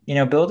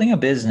Building a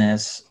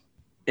business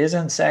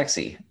isn't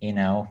sexy,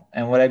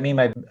 and what I mean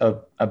by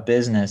a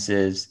business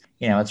is,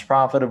 it's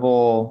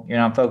profitable. You're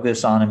not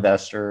focused on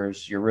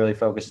investors. You're really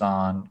focused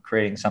on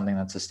creating something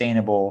that's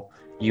sustainable.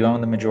 You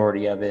own the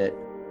majority of it.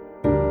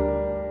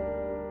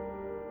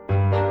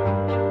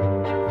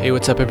 Hey,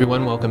 what's up,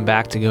 everyone? Welcome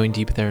back to Going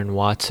Deep with Aaron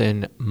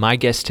Watson. My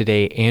guest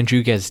today,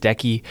 Andrew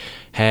Gazdecki,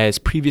 has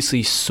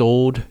previously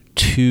sold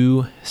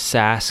 2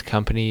 SaaS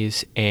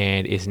companies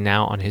and is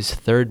now on his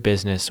 3rd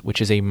business, which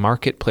is a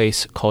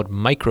marketplace called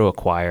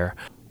MicroAcquire,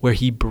 where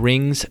he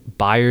brings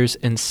buyers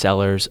and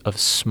sellers of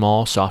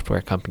small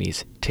software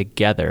companies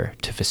together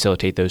to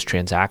facilitate those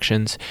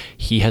transactions.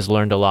 He has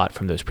learned a lot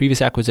from those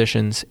previous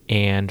acquisitions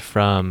and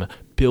from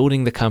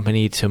building the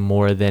company to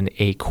more than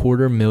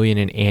 $250,000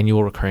 in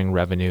annual recurring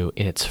revenue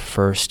in its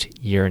first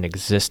year in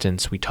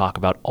existence. We talk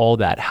about all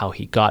that, how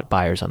he got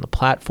buyers on the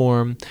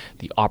platform,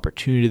 the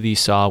opportunity he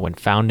saw when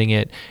founding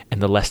it,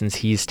 and the lessons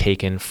he's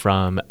taken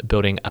from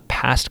building a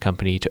past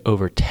company to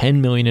over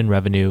 $10 million in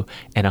revenue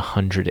and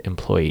 100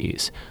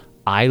 employees.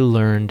 I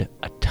learned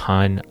a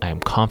ton. I am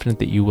confident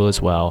that you will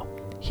as well.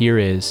 Here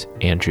is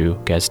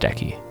Andrew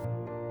Gazdecki.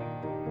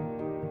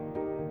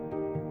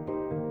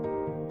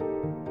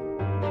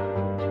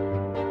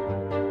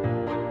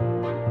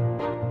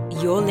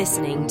 You're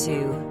listening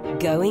to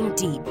Going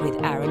Deep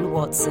with Aaron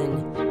Watson.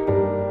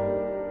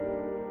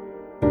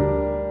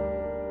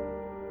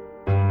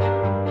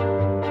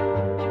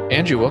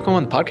 Andrew, welcome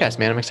on the podcast,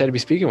 man. I'm excited to be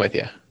speaking with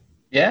you.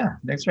 Yeah,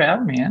 thanks for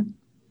having me, man.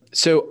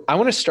 So I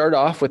want to start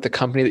off with the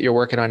company that you're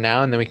working on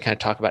now, and then we can kind of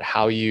talk about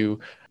how you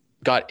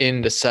got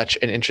into such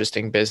an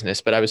interesting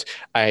business. But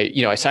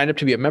I signed up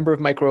to be a member of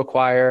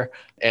MicroAcquire,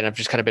 and I've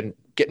just kind of been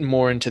getting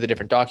more into the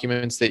different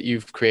documents that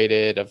you've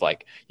created of the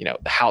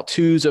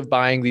how-tos of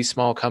buying these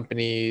small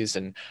companies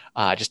and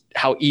just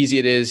how easy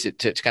it is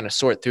to kind of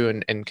sort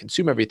through and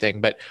consume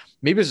everything. But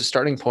maybe as a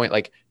starting point,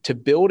 like to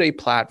build a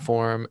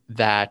platform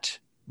that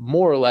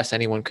more or less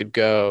anyone could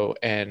go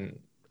and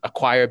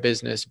acquire a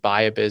business,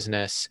 buy a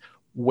business.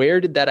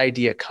 Where did that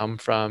idea come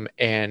from,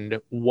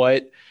 and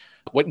what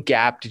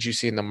gap did you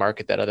see in the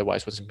market that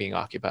otherwise wasn't being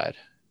occupied?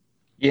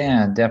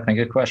 Yeah, definitely.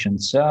 Good question.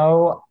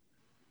 So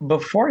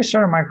before I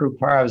started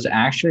MicroAcquire, I was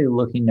actually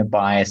looking to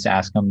buy a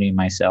SaaS company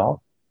myself.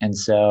 And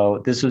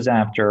so this was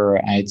after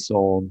I'd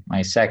sold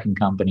my second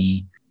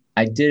company.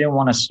 I didn't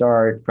want to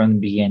start from the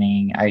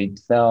beginning. I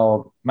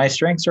felt my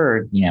strengths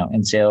are,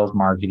 in sales,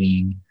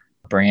 marketing,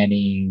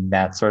 branding,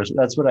 that's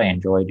what I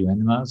enjoy doing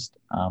the most.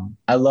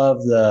 I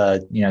love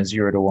the,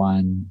 0 to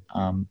 1,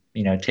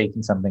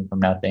 taking something from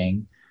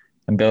nothing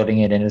and building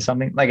it into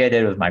something like I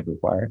did with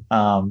MicroAcquire.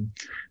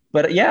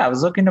 But yeah, I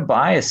was looking to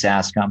buy a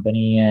SaaS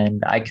company,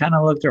 and I kind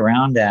of looked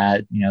around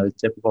at, the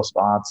typical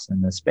spots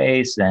in the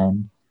space,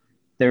 and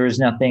there was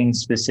nothing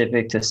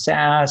specific to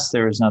SaaS.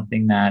 There was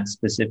nothing that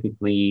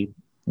specifically,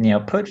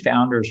 put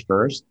founders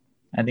first.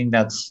 I think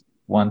that's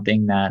one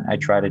thing that I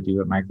try to do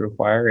at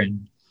MicroAcquire.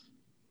 And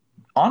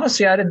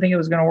honestly, I didn't think it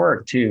was going to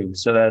work too.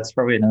 So that's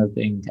probably another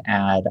thing to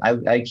add.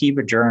 I keep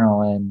a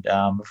journal, and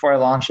before I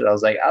launched it, I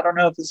was like, I don't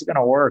know if this is going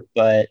to work,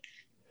 but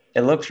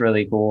it looks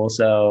really cool.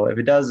 So if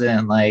it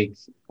doesn't,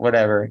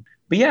 whatever.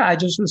 But yeah, I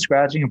just was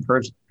scratching a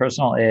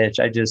personal itch.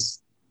 I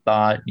just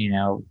thought,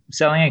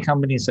 selling a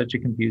company is such a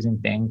confusing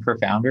thing for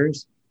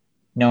founders.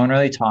 No one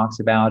really talks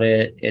about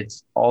it.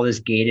 It's all this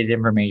gated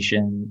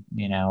information,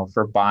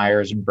 for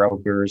buyers and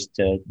brokers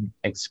to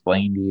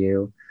explain to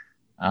you.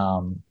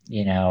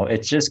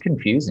 It's just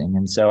confusing.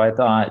 And so I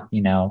thought,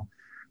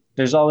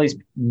 there's all these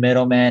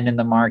middlemen in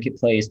the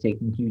marketplace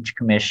taking huge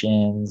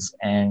commissions.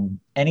 And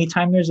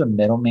anytime there's a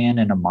middleman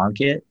in a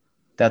market,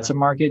 that's a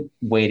market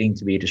waiting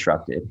to be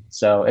disrupted.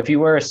 So if you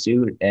wear a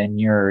suit and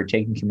you're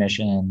taking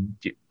commission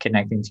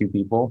connecting 2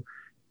 people,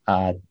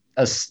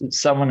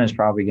 someone is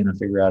probably going to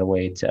figure out a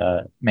way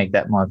to make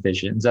that more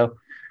efficient. So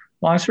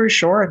long story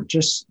short,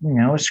 just,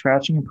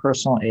 scratching a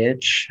personal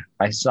itch.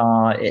 I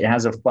saw it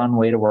has a fun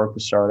way to work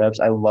with startups.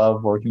 I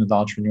love working with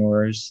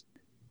entrepreneurs.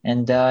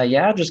 And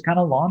just kind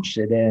of launched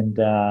it. And,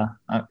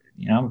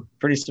 I'm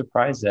pretty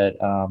surprised at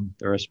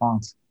the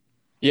response.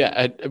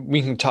 Yeah,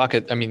 we can talk.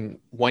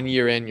 1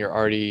 year in, you're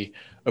already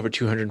over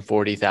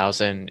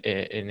 240,000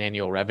 in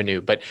annual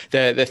revenue. But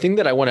the thing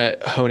that I want to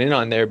hone in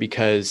on there,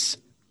 because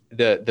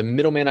the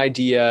middleman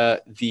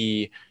idea,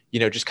 the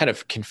just kind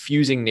of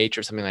confusing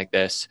nature of something like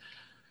this,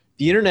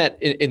 the internet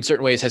in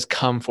certain ways has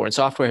come for, and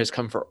software has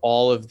come for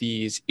all of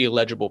these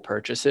illegible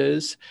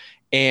purchases.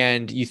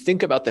 And you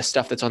think about the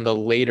stuff that's on the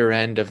later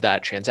end of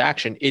that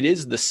transaction, it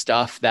is the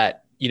stuff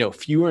that,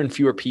 fewer and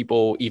fewer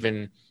people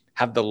even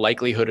have the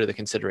likelihood or the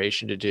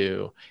consideration to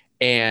do.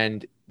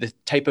 And the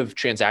type of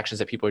transactions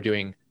that people are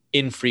doing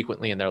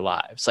infrequently in their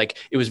lives. Like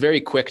it was very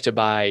quick to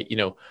buy,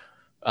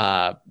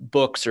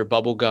 books or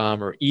bubble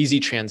gum or easy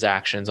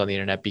transactions on the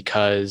internet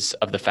because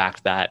of the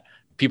fact that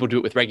people do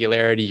it with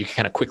regularity. You can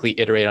kind of quickly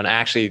iterate on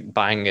actually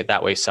buying it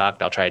that way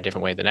sucked. I'll try a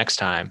different way the next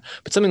time.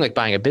 But something like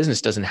buying a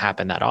business doesn't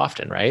happen that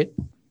often, right?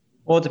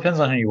 Well, it depends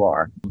on who you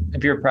are.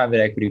 If you're a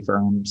private equity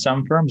firm,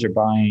 some firms are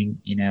buying,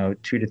 2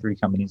 to 3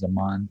 companies a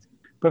month.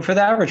 But for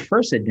the average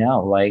person,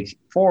 no, like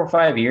 4 or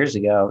 5 years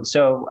ago.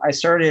 So I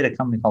started a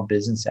company called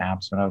Business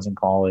Apps when I was in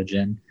college.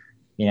 And,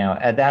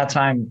 at that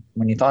time,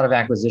 when you thought of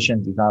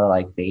acquisitions, you thought of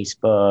like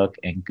Facebook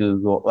and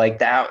Google, like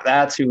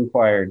that's who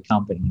acquired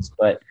companies.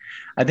 But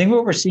I think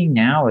what we're seeing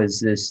now is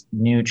this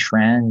new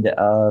trend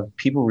of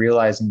people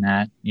realizing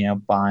that,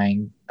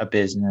 buying a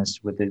business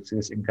with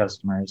existing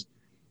customers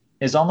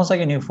is almost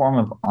like a new form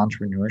of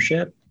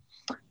entrepreneurship.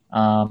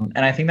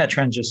 And I think that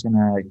trend's just going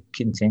to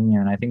continue.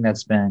 And I think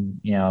that's been,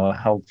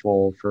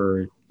 helpful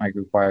for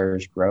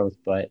microacquirers growth.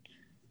 But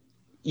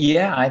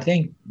yeah, I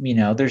think,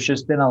 there's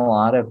just been a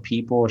lot of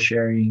people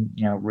sharing,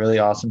 really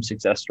awesome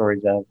success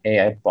stories of, hey,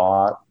 I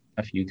bought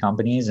a few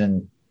companies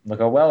and look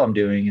how well I'm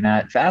doing. And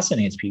that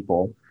fascinates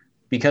people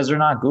because they're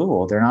not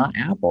Google, they're not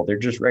Apple, they're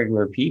just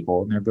regular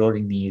people. And they're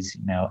building these,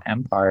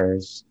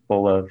 empires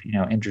full of,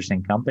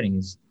 interesting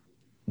companies.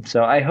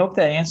 So I hope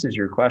that answers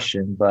your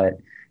question. But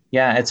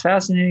yeah, it's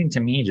fascinating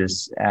to me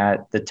just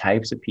at the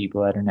types of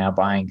people that are now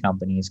buying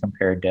companies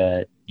compared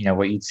to,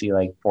 what you'd see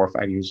like 4 or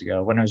 5 years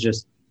ago when it was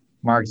just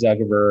Mark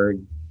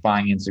Zuckerberg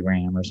buying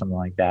Instagram or something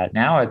like that.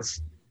 Now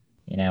it's,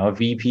 a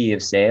VP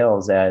of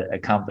sales at a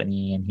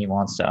company and he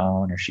wants to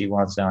own or she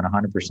wants to own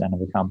 100% of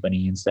the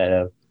company instead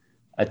of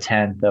a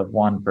tenth of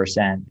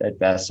 1% that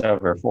vests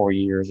over 4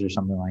 years or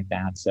something like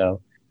that.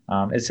 So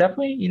it's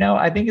definitely,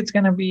 I think it's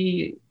going to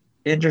be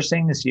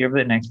interesting to see over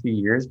the next few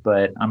years,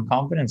 but I'm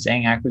confident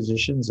saying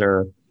acquisitions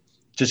are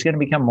just going to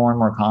become more and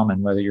more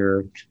common, whether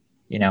you're,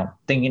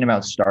 thinking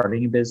about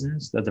starting a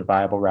business that's a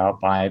viable route,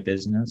 buy a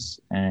business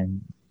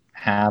and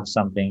have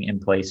something in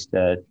place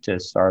to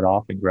start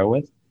off and grow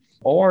with,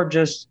 or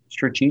just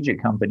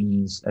strategic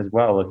companies as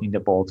well, looking to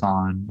bolt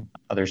on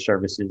other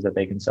services that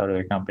they can sell to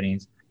their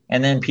companies.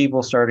 And then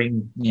people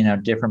starting,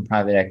 different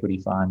private equity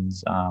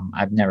funds.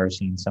 I've never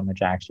seen so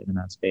much action in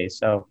that space.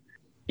 So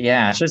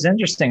yeah, it's just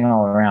interesting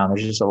all around.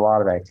 There's just a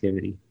lot of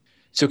activity.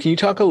 So can you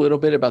talk a little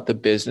bit about the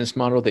business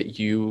model that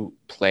you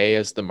play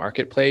as the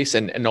marketplace?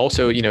 And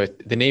also,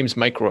 the name's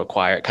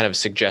microacquire, it kind of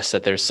suggests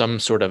that there's some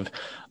sort of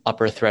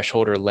upper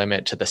threshold or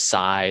limit to the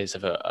size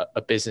of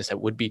a business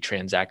that would be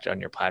transacted on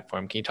your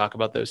platform. Can you talk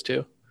about those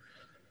two?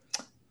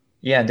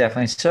 Yeah,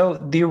 definitely. So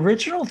the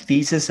original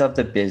thesis of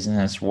the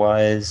business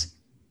was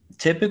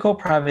typical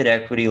private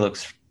equity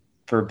looks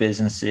for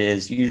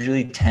businesses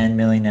usually 10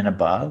 million and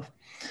above.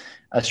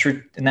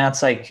 And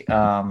that's like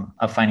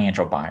a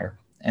financial buyer.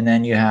 And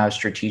then you have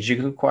strategic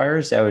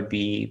acquirers. That would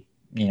be,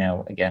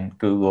 again,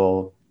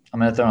 Google. I'm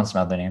going to throw in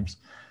some other names.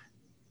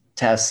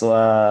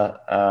 Tesla,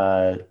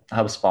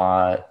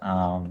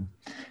 HubSpot.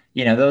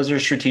 Those are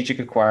strategic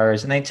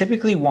acquirers. And they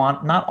typically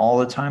want, not all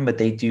the time, but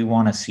they do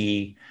want to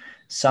see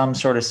some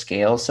sort of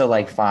scale. So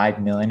like 5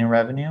 million in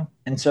revenue.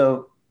 And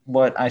so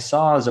what I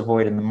saw as a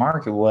void in the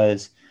market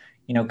was,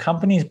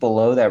 companies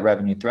below that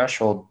revenue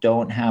threshold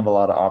don't have a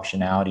lot of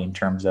optionality in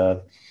terms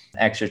of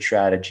exit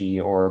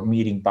strategy or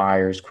meeting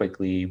buyers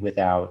quickly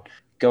without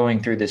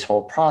going through this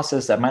whole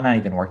process that might not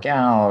even work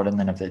out. And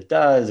then if it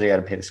does, they got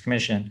to pay this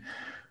commission.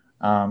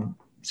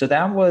 So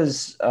that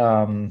was,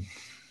 kind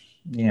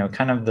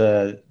of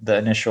the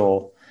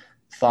initial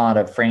thought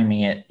of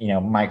framing it,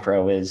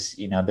 micro is,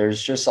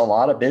 there's just a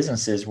lot of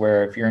businesses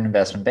where if you're an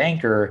investment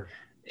banker,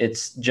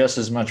 it's just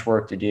as much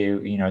work to do,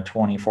 $20,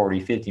 $40,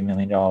 $50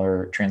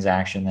 million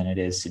transaction than it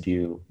is to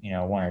do,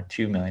 $1 or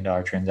 $2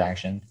 million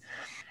transaction.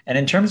 And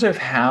in terms of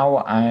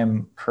how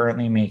I'm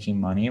currently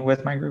making money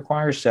with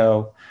microacquire,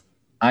 so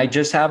I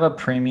just have a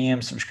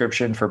premium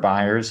subscription for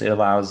buyers. It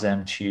allows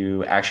them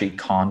to actually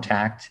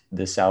contact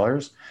the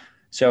sellers.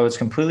 So it's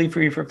completely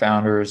free for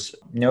founders,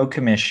 no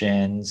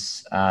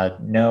commissions,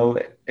 no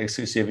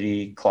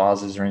exclusivity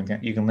clauses or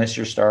anything. You can list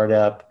your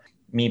startup,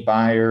 meet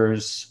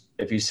buyers.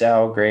 If you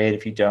sell, great.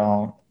 If you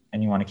don't,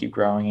 and you want to keep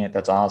growing it,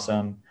 that's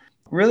awesome.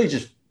 Really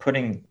just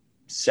putting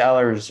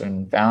sellers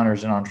and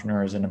founders and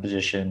entrepreneurs in a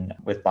position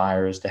with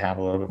buyers to have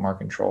a little bit more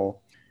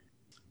control.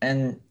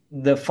 And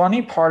the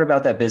funny part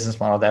about that business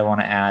model that I want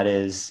to add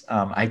is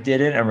I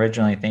didn't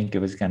originally think it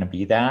was going to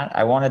be that.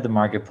 I wanted the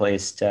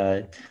marketplace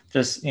to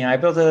just, I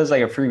built it as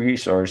like a free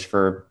resource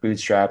for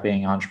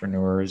bootstrapping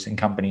entrepreneurs and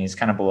companies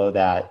kind of below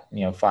that,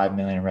 5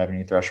 million in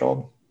revenue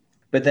threshold.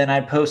 But then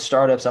I'd post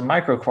startups on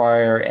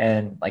microacquire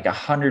and like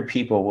 100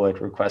 people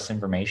would request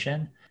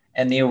information.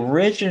 And the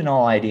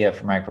original idea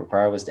for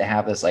microacquire was to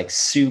have this like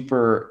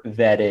super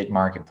vetted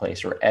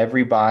marketplace where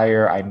every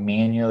buyer I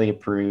manually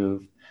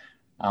approve.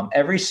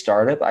 Every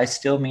startup I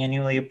still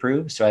manually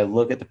approve. So I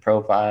look at the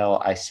profile,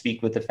 I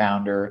speak with the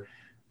founder,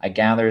 I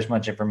gather as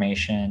much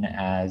information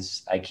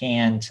as I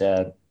can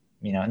to,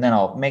 and then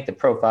I'll make the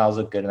profiles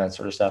look good and that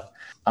sort of stuff.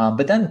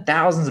 But then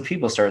thousands of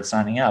people started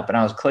signing up and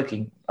I was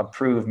clicking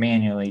approve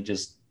manually,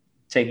 just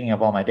taking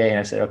up all my day. And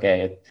I said,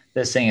 okay,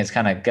 this thing has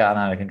kind of gotten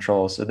out of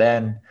control. So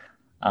then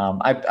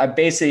I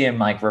basically am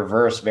like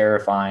reverse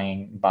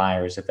verifying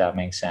buyers, if that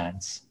makes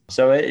sense.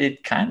 So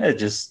it kind of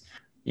just,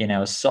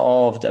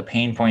 solved a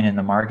pain point in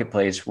the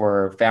marketplace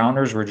where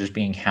founders were just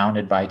being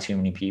hounded by too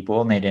many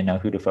people and they didn't know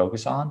who to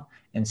focus on.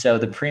 And so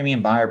the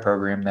premium buyer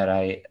program that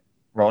I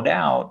rolled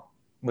out,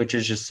 which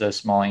is just a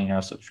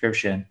small,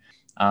 subscription,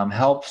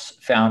 helps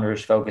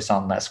founders focus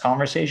on less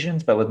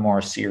conversations, but with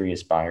more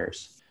serious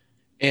buyers.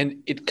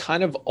 And it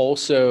kind of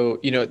also,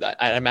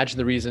 I imagine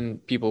the reason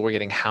people were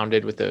getting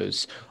hounded with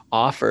those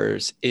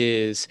offers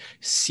is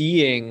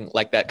seeing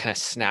like that kind of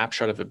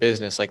snapshot of a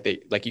business, like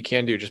you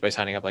can do just by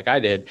signing up like I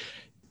did.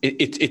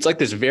 It's like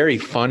this very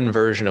fun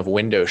version of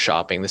window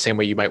shopping, the same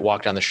way you might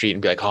walk down the street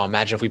and be like, oh,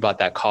 imagine if we bought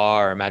that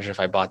car, or imagine if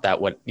I bought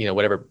that,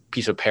 whatever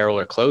piece of apparel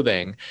or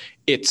clothing.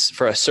 It's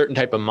for a certain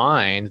type of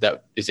mind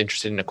that is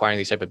interested in acquiring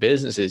these type of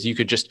businesses. You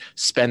could just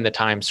spend the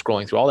time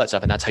scrolling through all that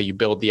stuff. And that's how you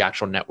build the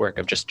actual network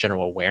of just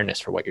general awareness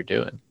for what you're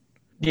doing.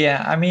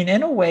 Yeah, I mean,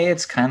 in a way,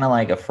 it's kind of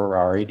like a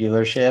Ferrari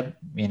dealership.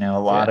 A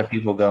lot of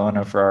people go in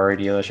a Ferrari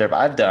dealership.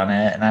 I've done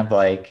it, and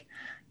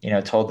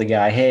I've told the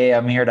guy, hey,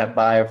 I'm here to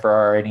buy a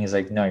Ferrari. And he's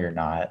like, no, you're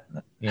not.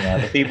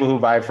 The people who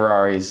buy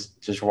Ferraris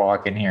just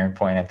walk in here and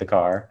point at the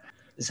car.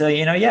 So,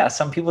 yeah,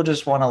 some people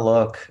just want to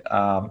look.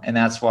 And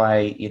that's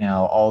why,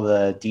 all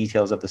the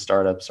details of the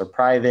startups are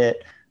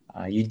private.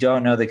 You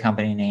don't know the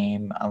company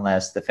name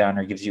unless the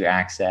founder gives you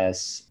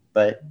access.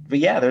 But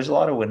yeah, there's a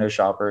lot of window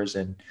shoppers,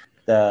 and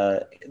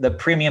the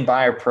premium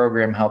buyer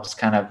program helps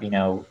kind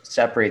of,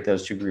 separate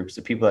those two groups,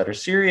 the people that are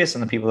serious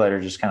and the people that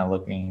are just kind of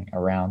looking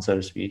around, so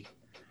to speak.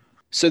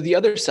 So the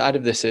other side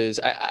of this is,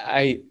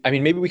 I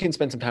mean, maybe we can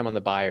spend some time on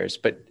the buyers,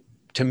 but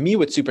to me,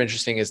 what's super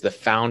interesting is the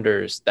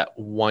founders that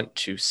want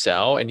to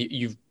sell. And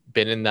you've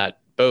been in that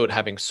boat,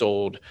 having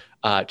sold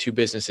 2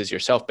 businesses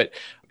yourself. But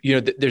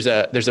there's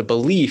a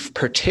belief,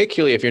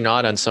 particularly if you're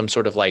not on some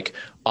sort of like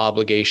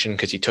obligation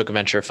because you took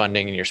venture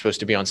funding and you're supposed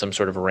to be on some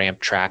sort of ramp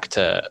track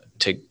to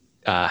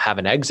have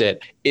an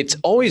exit. It's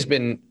always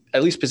been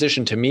at least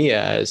positioned to me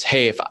as,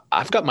 hey, if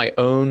I've got my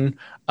own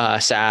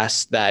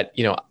SaaS that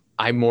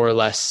I more or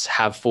less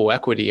have full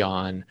equity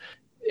on,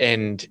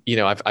 and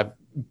I've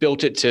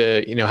built it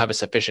to have a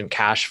sufficient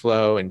cash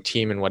flow and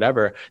team and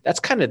whatever. That's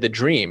kind of the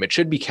dream. It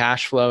should be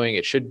cash flowing.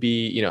 It should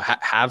be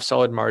have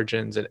solid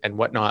margins and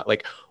whatnot.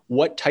 Like,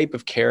 what type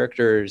of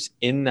characters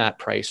in that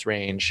price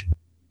range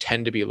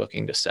tend to be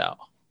looking to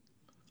sell?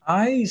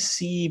 I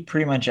see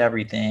pretty much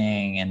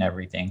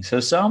everything. So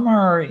some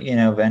are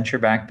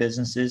venture-backed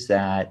businesses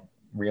that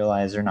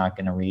realize they're not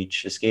going to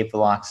reach escape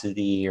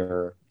velocity,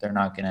 or they're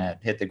not going to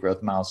hit the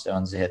growth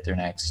milestones to hit their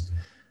next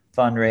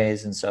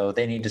fundraise. And so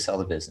they need to sell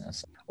the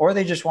business, or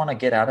they just want to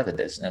get out of the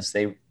business.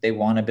 They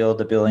want to build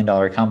 $1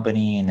 billion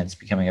company, and it's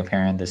becoming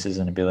apparent this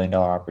isn't $1 billion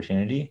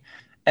opportunity.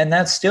 And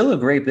that's still a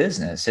great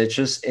business.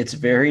 It's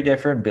very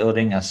different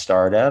building a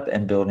startup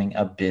and building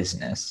a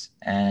business.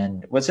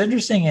 And what's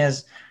interesting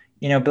is,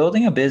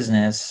 building a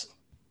business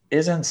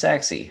isn't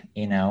sexy,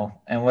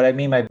 and what I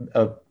mean by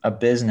a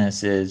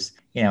business is,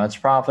 it's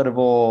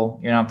profitable.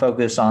 You're not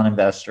focused on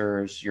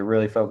investors. You're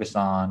really focused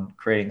on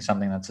creating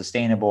something that's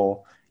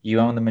sustainable. You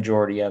own the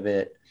majority of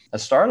it. A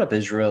startup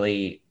is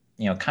really,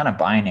 kind of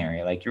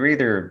binary. Like, you're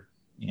either,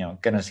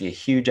 going to see a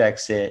huge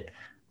exit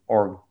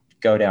or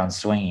go down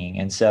swinging.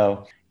 And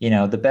so,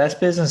 the best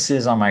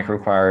businesses on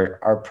MicroAcquire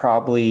are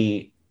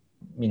probably,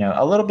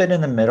 a little bit in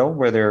the middle,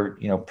 where they're,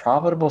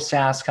 profitable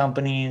SaaS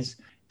companies.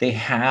 They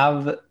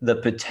have the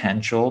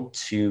potential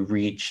to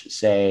reach,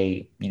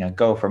 say,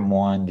 go from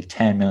 1 to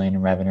 10 million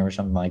in revenue or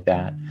something like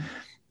that.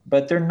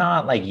 But they're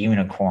not like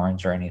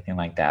unicorns or anything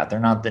like that. They're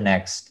not the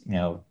next,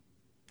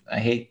 I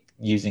hate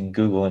using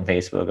Google and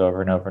Facebook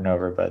over and over and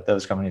over, but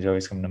those companies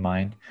always come to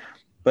mind.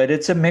 But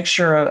it's a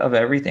mixture of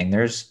everything.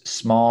 There's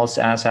small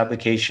SaaS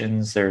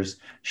applications. There's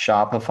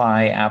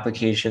Shopify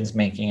applications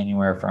making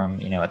anywhere from,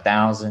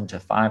 1,000 to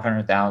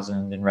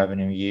 500,000 in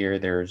revenue a year.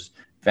 There's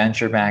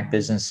venture-backed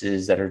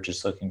businesses that are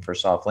just looking for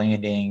soft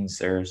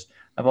landings.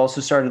 I've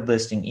also started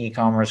listing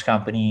e-commerce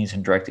companies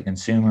and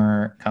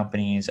direct-to-consumer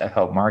companies. I've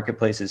helped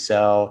marketplaces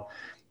sell.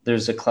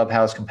 There's a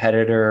Clubhouse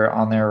competitor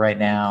on there right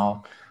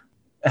now.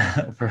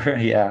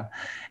 Yeah.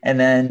 And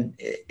then,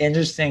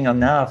 interesting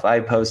enough, I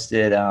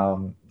posted,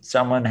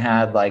 someone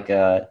had like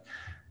a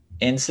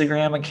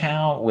Instagram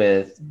account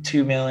with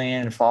 2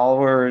 million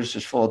followers,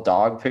 just full of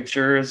dog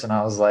pictures. And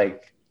I was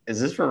like,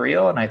 is this for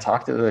real? And I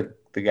talked to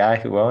the guy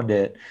who owned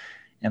it.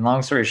 And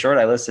long story short,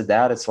 I listed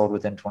that. It sold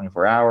within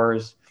 24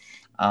 hours.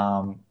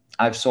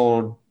 I've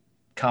sold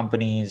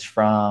companies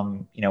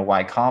from,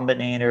 Y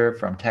Combinator,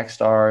 from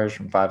Techstars,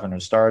 from 500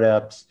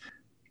 Startups.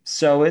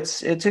 So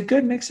it's a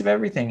good mix of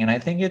everything. And I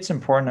think it's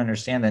important to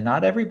understand that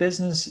not every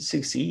business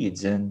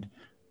succeeds, and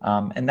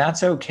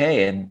that's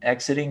okay. And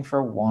exiting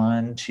for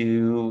 1,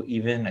 2,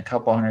 even a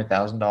couple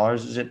 $100,000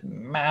 is a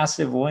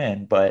massive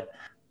win. But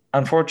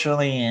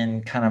unfortunately,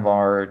 in kind of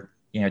our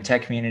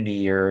tech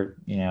community or,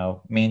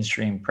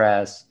 mainstream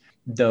press,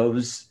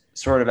 those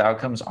sort of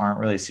outcomes aren't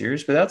really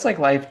serious, but that's like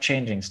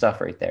life-changing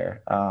stuff right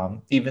there.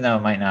 Even though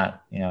it might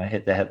not,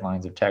 hit the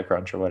headlines of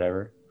TechCrunch or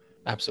whatever.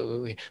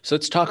 Absolutely. So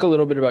let's talk a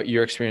little bit about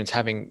your experience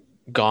having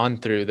gone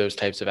through those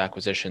types of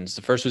acquisitions.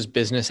 The first was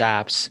business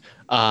apps.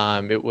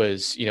 It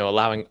was,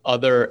 allowing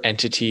other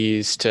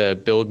entities to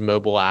build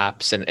mobile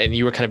apps, and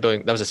you were kind of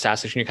building, that was a SaaS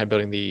solution, you're kind of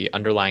building the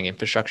underlying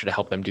infrastructure to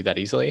help them do that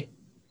easily.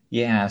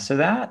 Yeah, so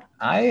that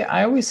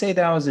I always say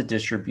that was a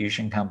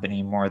distribution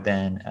company more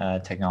than a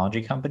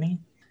technology company.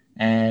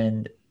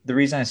 And the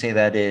reason I say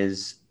that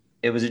is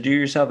it was a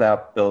do-it-yourself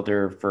app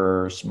builder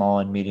for small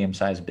and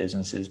medium-sized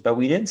businesses, but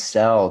we didn't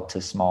sell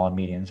to small and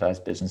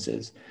medium-sized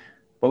businesses.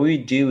 What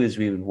we'd do is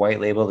we would white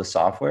label the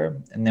software,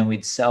 and then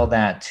we'd sell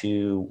that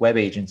to web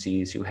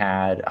agencies who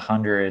had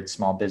 100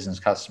 small business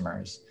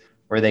customers,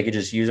 where they could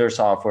just use our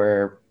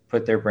software,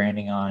 put their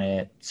branding on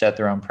it, set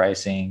their own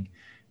pricing,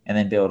 and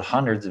then build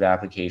hundreds of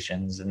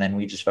applications. And then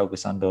we just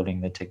focus on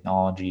building the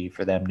technology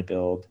for them to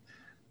build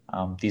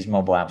these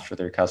mobile apps for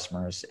their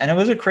customers. And it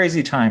was a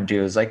crazy time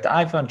too. It was like the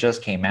iPhone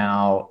just came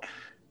out.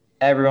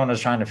 Everyone was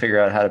trying to figure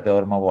out how to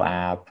build a mobile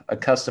app. A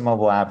custom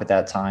mobile app at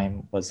that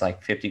time was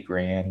like 50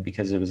 grand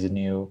because it was a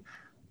new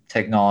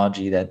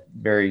technology that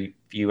very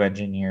few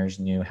engineers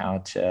knew how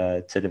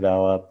to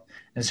develop.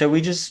 And so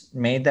we just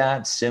made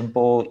that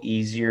simple,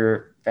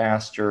 easier,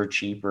 faster,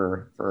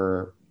 cheaper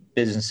for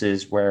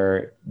businesses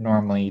where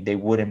normally they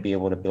wouldn't be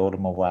able to build a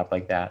mobile app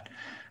like that.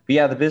 But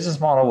yeah, the business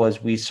model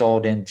was we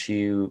sold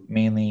into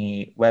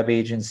mainly web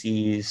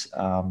agencies,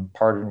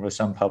 partnered with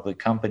some public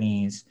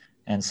companies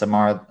and some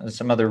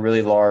other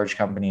really large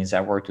companies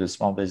that worked with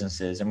small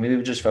businesses. And we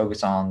would just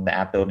focus on the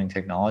app building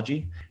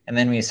technology. And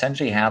then we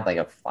essentially had like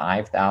a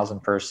 5,000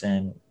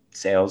 person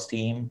sales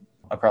team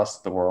across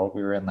the world.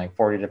 We were in like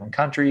 40 different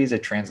countries.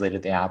 It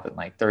translated the app in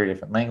like 30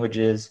 different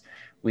languages.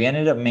 We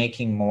ended up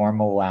making more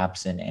mobile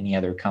apps than any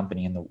other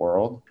company in the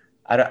world.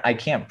 I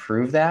can't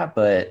prove that,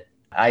 but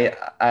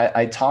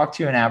I talked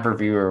to an app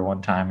reviewer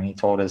one time, and he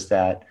told us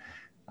that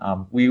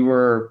we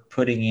were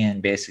putting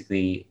in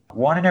basically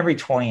one in every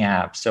 20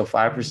 apps. So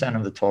 5%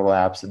 of the total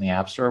apps in the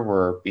App Store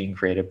were being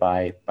created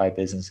by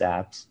business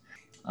apps.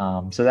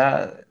 So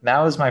that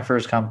was my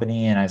first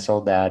company, and I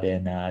sold that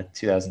in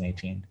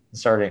 2018. I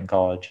started in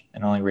college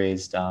and only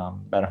raised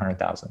about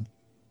 100,000.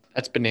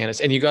 That's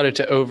bananas. And you got it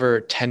to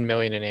over 10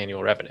 million in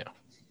annual revenue.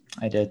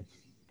 I did.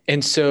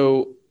 And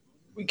so,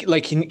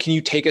 like, can you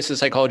take us to the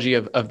psychology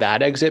of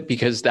that exit?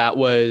 Because that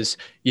was,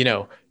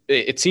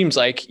 it seems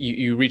like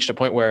you reached a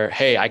point where,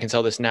 hey, I can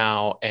sell this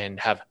now and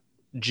have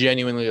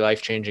genuinely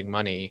life-changing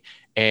money.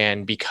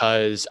 And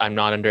because I'm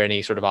not under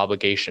any sort of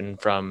obligation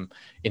from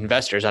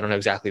investors, I don't know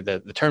exactly the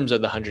terms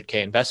of the 100K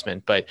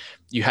investment, but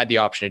you had the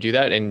option to do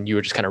that and you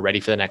were just kind of ready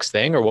for the next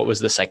thing, or what was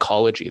the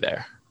psychology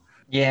there?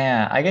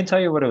 Yeah, I can tell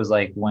you what it was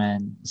like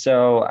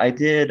so I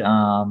did,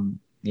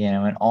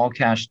 an all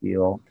cash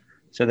deal.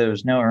 So there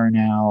was no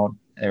earnout.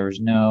 There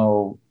was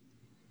no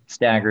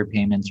staggered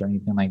payments or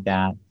anything like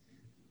that.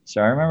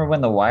 So I remember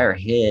when the wire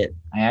hit,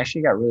 I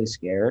actually got really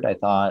scared. I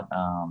thought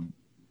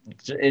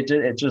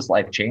it's just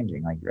life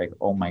changing. Like,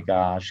 oh my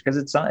gosh, because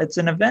it's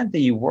an event that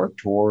you work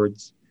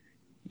towards,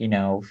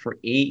 for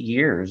 8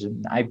 years.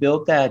 And I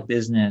built that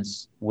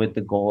business with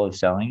the goal of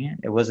selling it.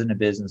 It wasn't a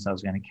business I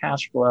was going to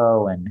cash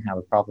flow and have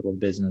a profitable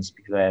business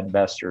because I had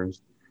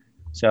investors.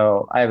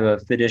 So I have a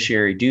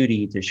fiduciary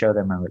duty to show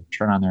them a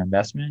return on their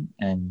investment.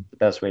 And the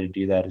best way to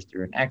do that is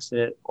through an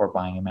exit or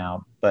buying them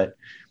out. But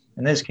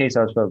in this case,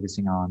 I was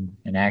focusing on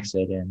an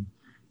exit. And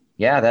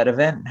yeah, that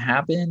event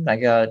happened. I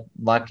got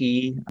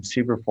lucky. I'm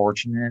super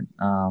fortunate.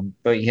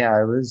 But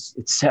yeah,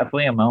 it's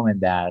definitely a moment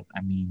that,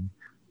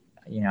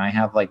 I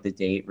have like the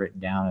date written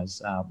down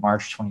as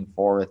March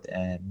 24th.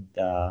 And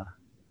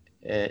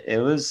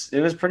it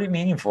was pretty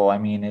meaningful.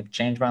 It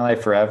changed my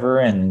life forever,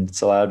 and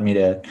it's allowed me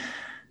to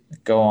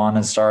go on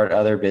and start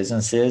other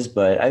businesses.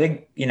 But I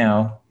think, in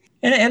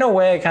a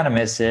way I kind of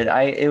miss it.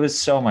 It was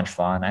so much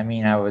fun.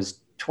 I was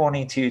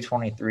 22,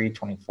 23,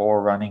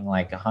 24 running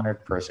like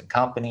 100-person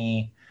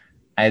company.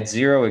 I had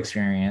zero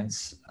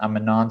experience. I'm a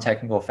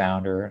non-technical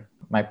founder.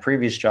 My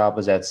previous job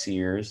was at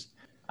Sears.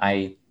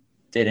 I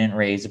didn't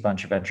raise a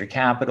bunch of venture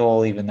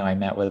capital, even though I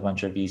met with a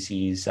bunch of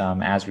VCs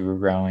as we were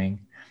growing.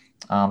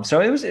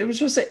 So it was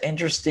just an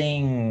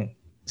interesting,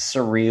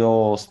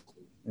 surreal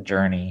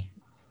journey.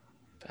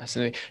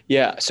 Fascinating.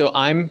 Yeah. So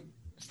I'm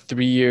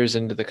 3 years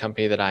into the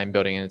company that I'm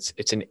building, and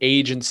it's an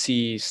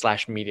agency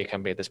 / media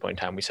company at this point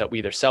in time. We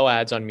either sell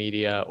ads on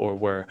media, or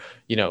we're,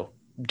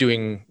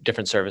 doing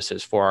different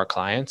services for our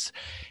clients.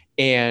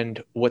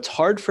 And what's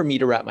hard for me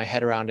to wrap my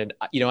head around, and,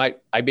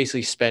 I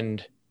basically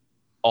spend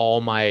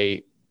all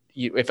my,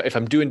 if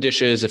I'm doing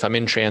dishes, if I'm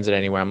in transit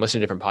anywhere, I'm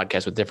listening to different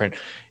podcasts with different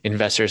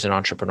investors and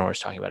entrepreneurs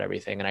talking about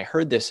everything. And I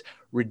heard this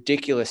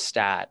ridiculous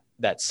stat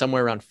that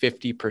somewhere around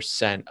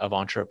 50% of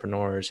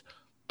entrepreneurs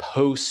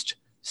post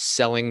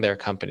selling their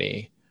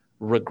company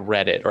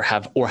regret it or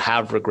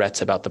have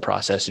regrets about the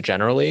process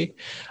generally.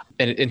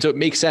 And so it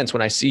makes sense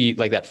when I see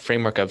like that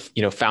framework of,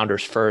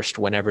 founders first,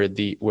 whenever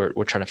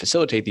we're trying to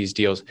facilitate these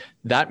deals.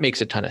 That makes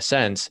a ton of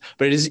sense.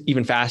 But it is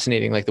even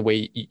fascinating, like the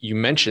way you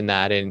mentioned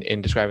that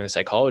in describing the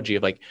psychology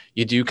of like,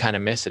 you do kind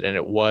of miss it. And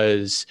it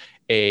was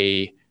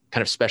a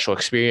kind of special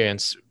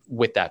experience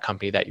with that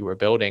company that you were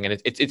building.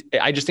 And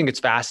I just think it's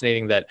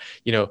fascinating that,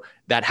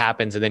 that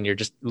happens, and then you're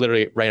just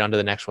literally right onto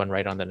the next one,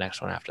 right on the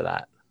next one after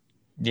that.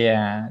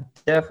 Yeah,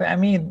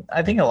 definitely.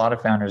 I think a lot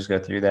of founders go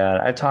through that.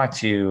 I talked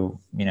to,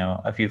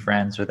 a few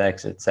friends with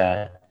exits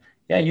that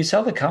yeah, you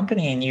sell the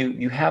company and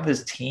you have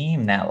this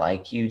team that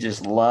like you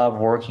just love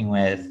working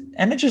with.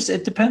 And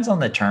it depends on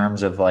the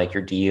terms of like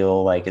your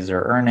deal. Like, is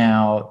there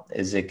earnout?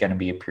 Is it going to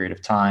be a period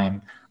of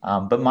time?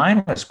 But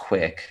mine was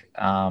quick.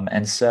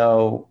 And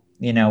so,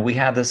 we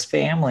had this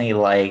family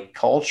like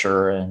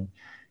culture, and,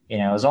 it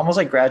was almost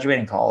like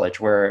graduating college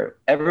where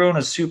everyone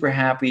was super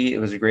happy. It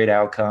was a great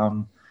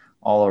outcome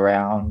all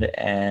around.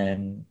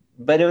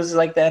 But it was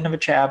like the end of a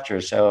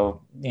chapter.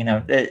 So,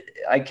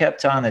 I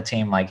kept telling the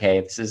team like, hey,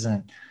 this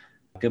isn't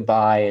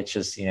goodbye. It's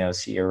just,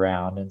 see you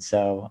around. And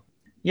so,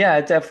 yeah,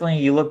 it definitely,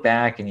 you look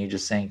back and you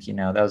just think,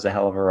 that was a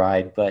hell of a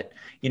ride. But,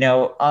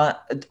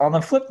 on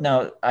the flip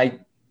note,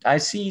 I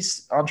see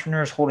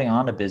entrepreneurs holding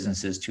on to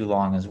businesses too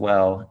long as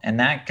well. And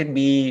that can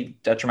be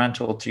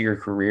detrimental to your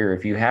career.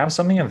 If you have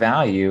something of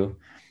value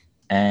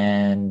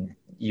and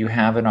you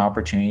have an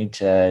opportunity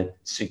to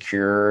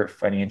secure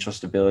financial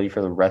stability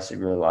for the rest of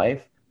your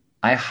life,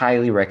 I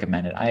highly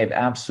recommend it. I have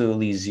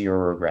absolutely zero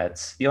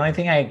regrets. The only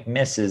thing I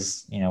miss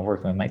is,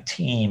 working with my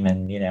team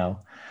and,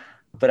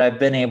 but I've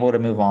been able to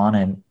move on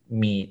and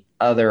meet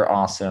other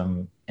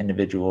awesome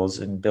individuals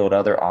and build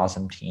other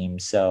awesome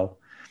teams. So,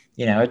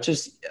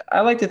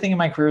 I like to think of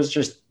my career as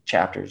just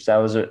chapters. That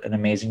was an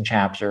amazing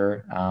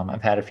chapter.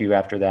 I've had a few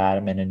after that.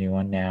 I'm in a new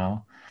one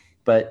now.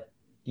 But,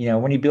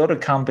 when you build a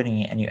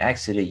company and you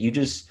exit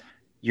it,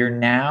 you're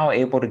now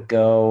able to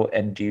go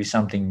and do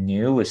something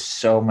new with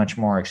so much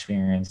more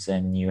experience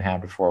than you had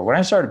before. When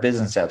I started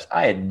Business Apps,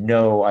 I had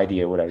no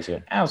idea what I was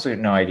doing.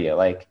 Absolutely no idea.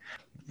 Like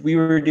we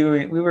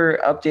were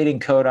updating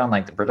code on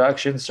like the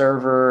production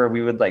server.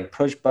 We would like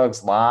push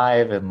bugs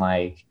live and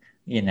like,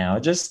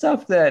 just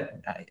stuff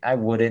that I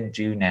wouldn't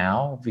do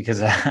now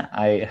because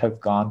I have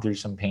gone through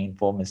some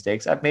painful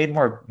mistakes. I've made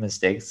more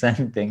mistakes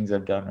than things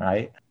I've done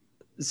right.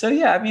 So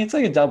yeah, I mean, it's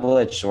like a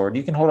double-edged sword.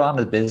 You can hold on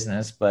to the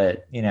business,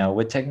 but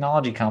with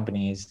technology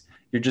companies,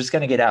 you're just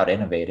going to get out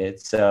innovated.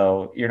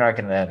 So you're not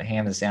going to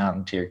hand this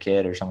down to your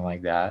kid or something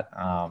like that.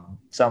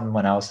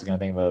 Someone else is going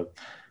to think of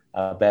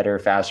a better,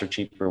 faster,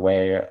 cheaper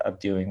way of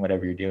doing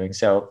whatever you're doing.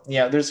 So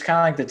there's kind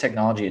of like the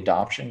technology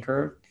adoption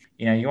curve.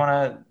 You want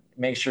to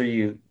make sure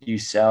you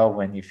sell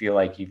when you feel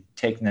like you've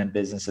taken the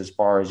business as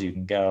far as you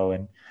can go,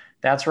 and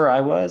that's where I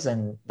was,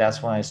 and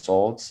that's when I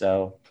sold.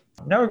 So.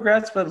 No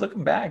regrets, but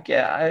looking back,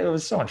 yeah, it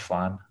was so much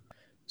fun.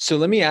 So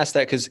let me ask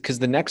that because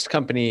the next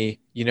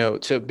company,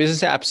 so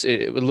Business Apps,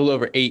 it was a little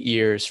over 8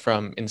 years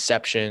from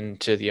inception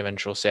to the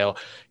eventual sale.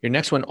 Your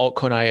next one,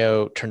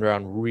 Altcoin.io, turned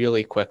around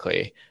really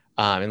quickly.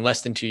 In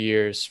less than 2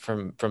 years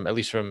from at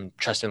least from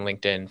trust in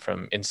LinkedIn,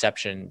 from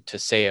inception to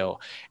sale.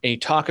 And you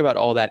talk about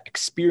all that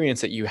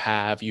experience that you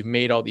have. You've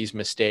made all these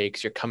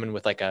mistakes. You're coming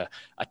with like a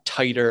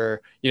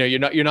tighter,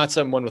 you're not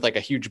someone with like a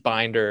huge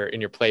binder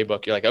in your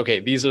playbook. You're like, okay,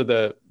 these are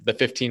the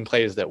 15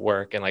 plays that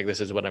work, and like this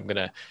is what I'm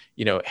gonna,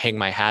 hang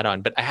my hat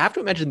on. But I have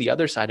to imagine the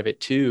other side of it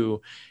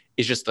too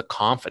is just the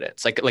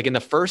confidence. Like in the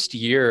first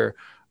year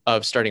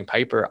of starting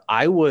Piper,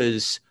 I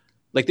was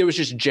like, there was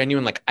just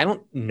genuine like, I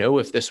don't know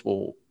if this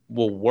will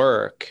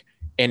work,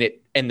 and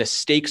the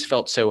stakes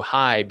felt so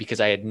high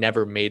because I had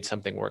never made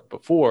something work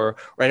before.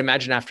 Right?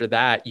 Imagine after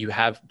that you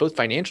have both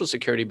financial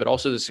security but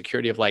also the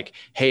security of like,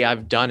 hey,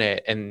 I've done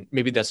it, and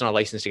maybe that's not a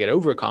license to get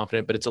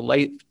overconfident, but it's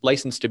a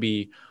license to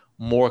be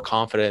more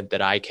confident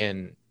that I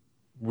can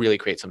really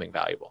create something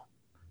valuable.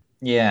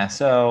 Yeah,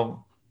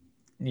 so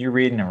you're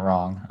reading it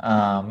wrong,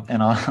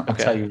 and I'll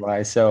tell you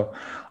why. So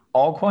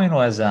Altcoin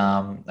was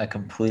a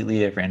completely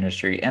different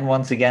industry. And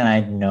once again, I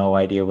had no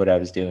idea what I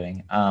was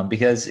doing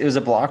because it was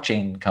a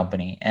blockchain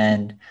company.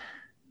 And,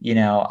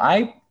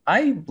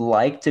 I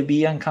like to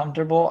be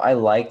uncomfortable. I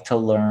like to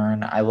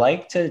learn. I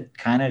like to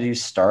kind of do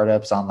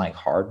startups on like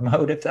hard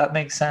mode, if that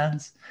makes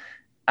sense.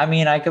 I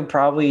mean, I could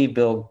probably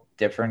build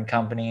different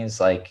companies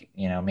like,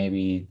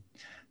 maybe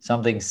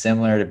something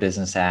similar to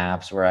Business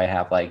Apps where I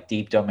have like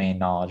deep domain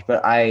knowledge,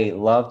 but I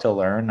love to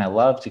learn. I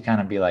love to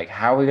kind of be like,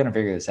 how are we going to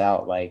figure this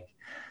out? Like,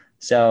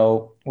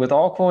 so with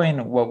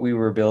Altcoin, what we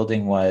were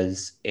building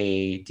was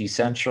a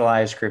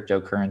decentralized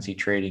cryptocurrency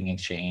trading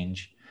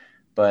exchange,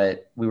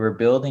 but we were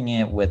building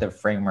it with a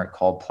framework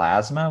called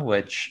Plasma,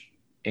 which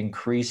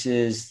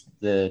increases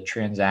the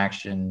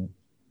transaction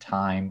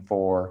time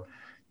for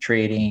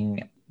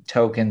trading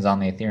tokens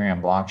on the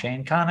Ethereum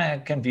blockchain. Kind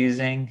of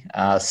confusing,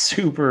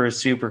 super,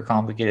 super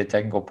complicated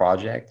technical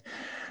project.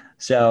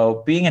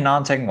 So being a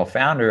non-technical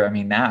founder, I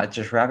mean, that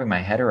just wrapping my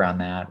head around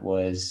that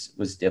was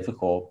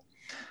difficult.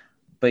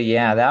 But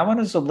yeah, that one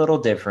is a little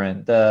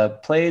different. The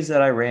plays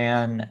that I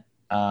ran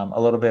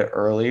a little bit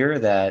earlier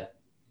that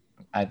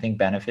I think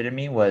benefited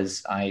me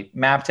was I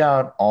mapped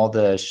out all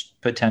the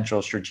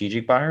potential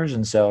strategic buyers.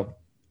 And so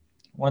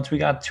once we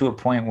got to a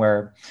point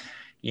where,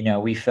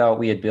 we felt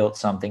we had built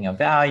something of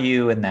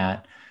value and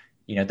that,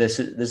 this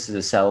is a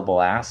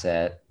sellable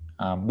asset.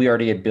 We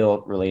already had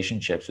built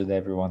relationships with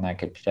everyone that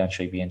could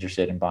potentially be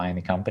interested in buying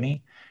the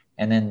company.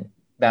 And then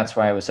that's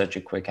why it was such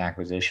a quick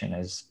acquisition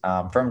is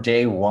from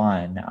day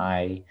one,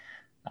 I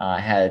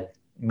had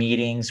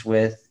meetings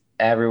with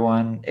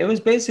everyone. It was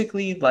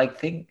basically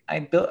like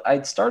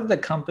I'd started the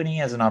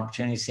company as an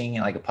opportunity, seeing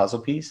it like a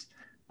puzzle piece.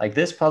 like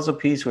this puzzle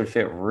piece would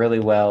fit really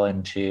well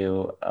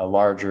into a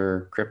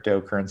larger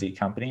cryptocurrency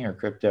company or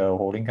crypto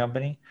holding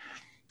company.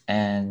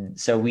 And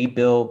so we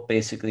built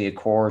basically a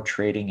core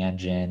trading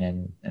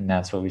engine, and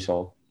that's what we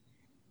sold.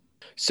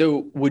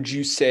 So would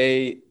you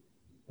say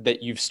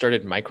that you've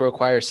started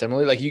MicroAcquire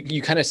similarly? Like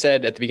you kind of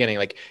said at the beginning,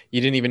 like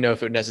you didn't even know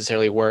if it would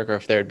necessarily work or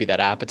if there would be that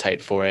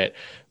appetite for it.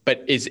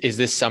 But is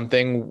this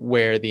something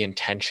where the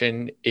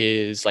intention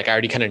is like, I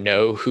already kind of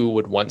know who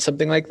would want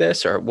something like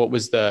this, or what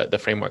was the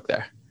framework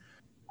there?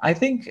 I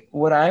think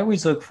what I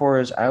always look for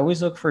is I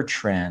always look for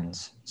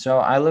trends. So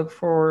I look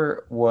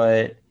for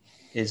what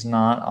is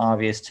not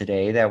obvious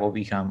today that will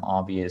become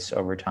obvious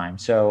over time.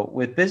 So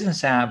with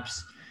business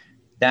apps,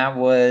 that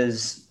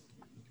was,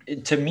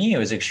 to me, it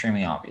was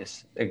extremely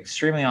obvious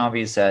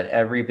that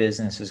every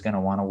business is going to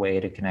want a way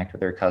to connect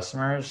with their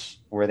customers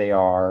where they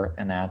are,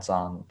 and that's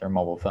on their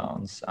mobile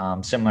phones.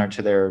 Similar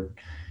to their,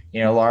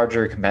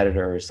 larger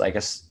competitors, like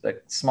a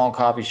small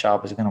coffee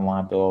shop is going to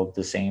want to build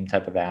the same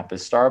type of app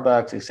as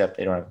Starbucks, except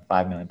they don't have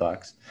 $5 million.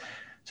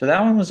 So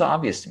that one was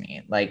obvious to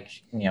me. Like,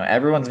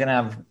 everyone's going to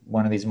have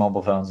one of these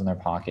mobile phones in their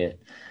pocket.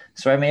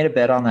 So I made a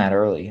bet on that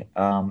early.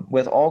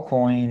 With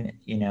altcoin,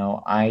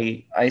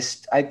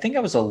 I think I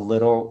was a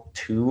little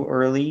too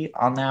early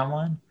on that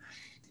one.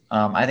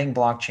 I think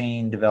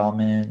blockchain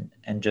development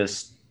and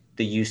just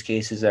the use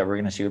cases that we're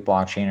going to see with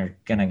blockchain are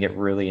going to get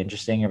really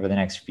interesting over the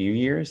next few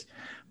years.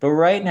 But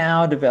right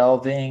now,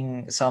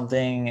 developing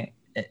something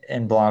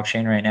in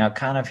blockchain right now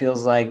kind of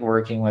feels like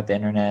working with the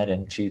internet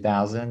in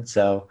 2000.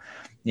 So,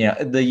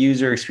 the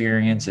user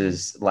experience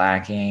is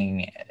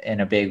lacking in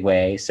a big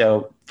way.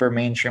 So for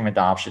mainstream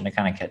adoption to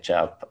kind of catch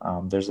up,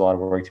 there's a lot of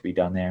work to be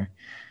done there.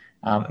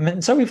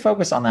 And so we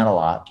focus on that a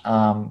lot.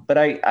 But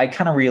I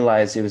kind of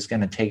realized it was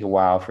going to take a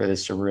while for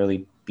this to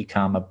really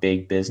become a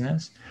big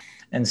business.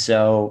 And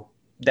so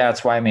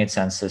that's why it made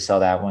sense to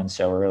sell that one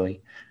so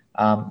early.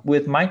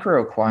 With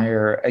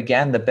MicroAcquire,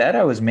 again, the bet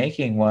I was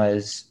making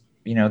was,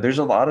 there's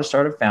a lot of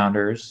startup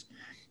founders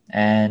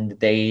and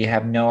they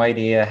have no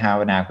idea how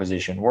an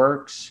acquisition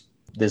works.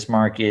 This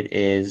market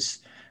is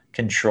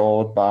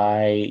controlled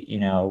by,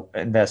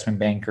 investment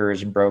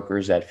bankers and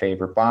brokers that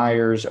favor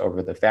buyers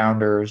over the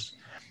founders.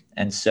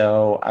 And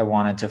so I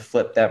wanted to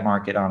flip that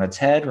market on its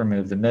head,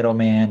 remove the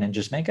middleman, and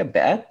just make a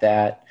bet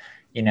that,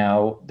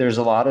 there's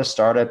a lot of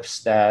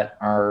startups that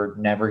are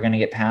never going to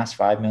get past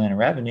 5 million in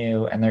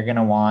revenue, and they're going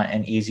to want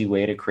an easy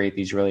way to create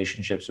these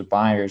relationships with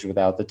buyers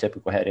without the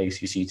typical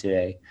headaches you see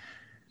today.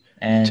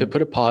 And to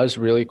put a pause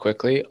really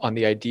quickly on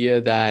the idea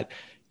that,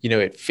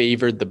 it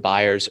favored the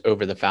buyers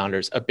over the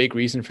founders. A big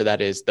reason for that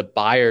is the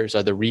buyers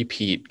are the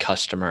repeat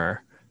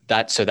customer.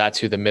 That's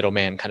who the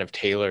middleman kind of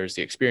tailors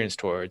the experience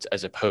towards,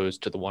 as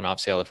opposed to the one-off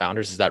sale of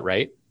founders. Is that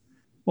right?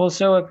 Well,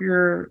 so if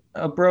you're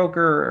a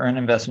broker or an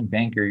investment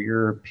banker,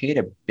 you're paid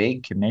a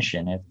big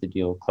commission if the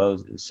deal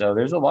closes. So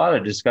there's a lot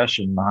of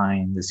discussion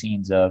behind the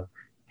scenes of,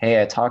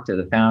 hey, I talked to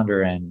the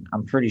founder and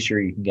I'm pretty sure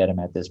you can get him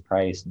at this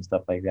price and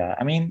stuff like that.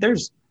 I mean,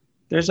 there's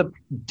a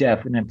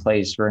definite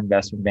place for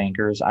investment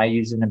bankers. I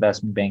use an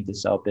investment bank to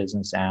sell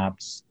business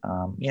apps.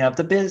 If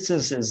the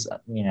business is,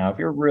 if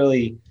you're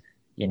really,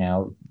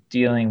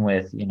 dealing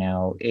with,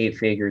 8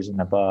 figures and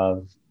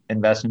above,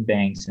 investment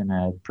banks and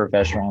a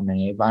professional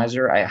M&A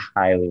advisor, I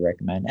highly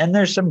recommend. And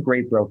there's some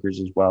great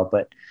brokers as well,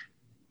 but,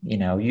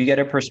 you get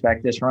a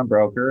prospectus from a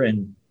broker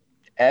and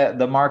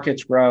the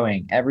market's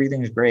growing,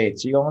 everything's great.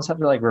 So you almost have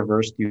to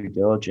reverse due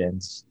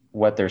diligence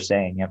what they're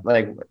saying.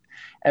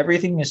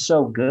 Everything is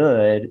so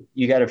good,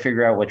 you got to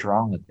figure out what's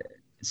wrong with it.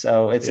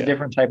 So it's a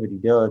different type of due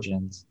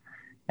diligence.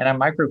 And on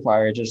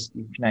MicroAcquire, just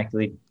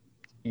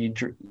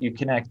you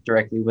connect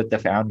directly with the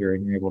founder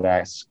and you're able to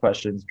ask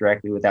questions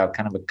directly without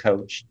kind of a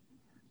coach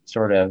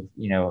sort of,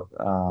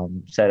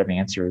 set of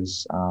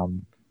answers,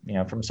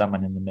 from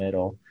someone in the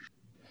middle.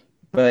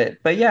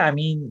 But yeah, I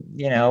mean,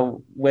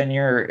 when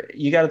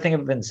you got to think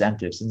of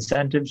incentives.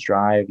 Incentives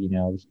drive,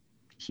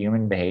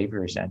 human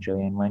behavior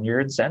essentially. And when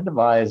you're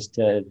incentivized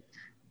to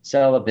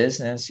sell a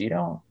business, if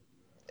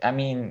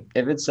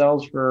it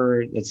sells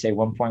for, let's say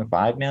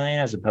 1.5 million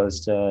as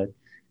opposed to,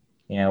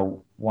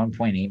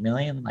 1.8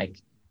 million,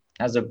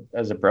 as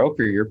a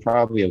broker, you're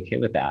probably okay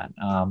with that.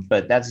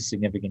 But that's a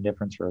significant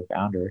difference for a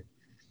founder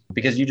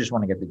because you just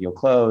want to get the deal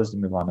closed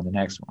and move on to the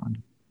next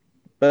one.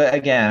 But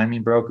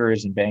again,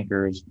 brokers and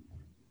bankers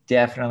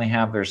definitely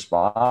have their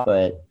spot,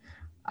 but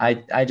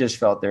I just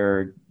felt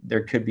there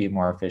could be a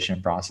more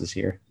efficient process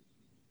here.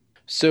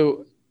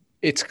 So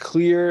it's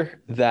clear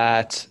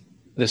that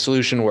the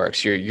solution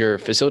works. You're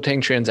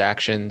facilitating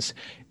transactions,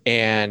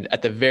 and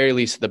at the very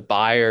least, the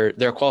buyer,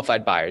 they're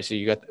qualified buyers. So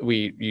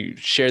you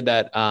shared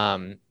that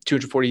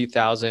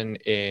 240,000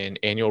 in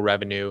annual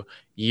revenue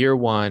year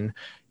one.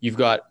 You've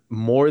got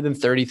more than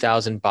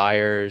 30,000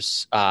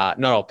 buyers,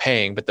 not all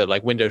paying, but the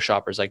window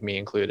shoppers like me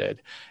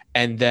included.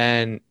 And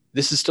then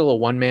this is still a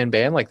one-man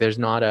band. There's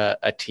not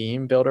a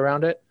team built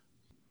around it.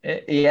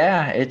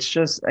 Yeah, it's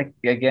just,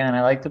 again,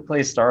 I like to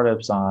play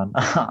startups on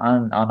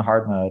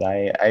hard mode.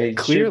 I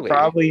Clearly should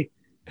probably,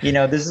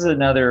 this is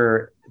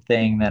another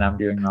thing that I'm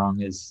doing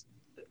wrong is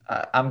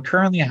I'm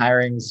currently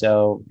hiring,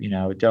 so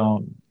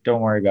don't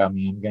worry about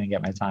me. I'm gonna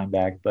get my time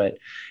back. But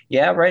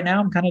yeah, right now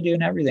I'm kind of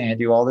doing everything. I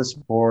do all the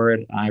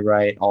support. I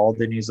write all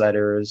the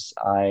newsletters.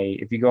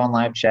 If you go on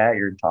live chat,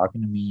 you're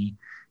talking to me.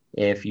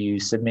 If you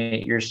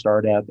submit your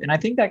startup, and I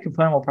think that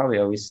component will probably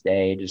always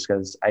stay, just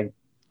because I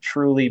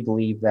truly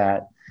believe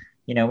that,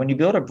 when you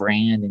build a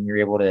brand and you're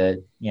able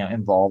to,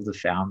 involve the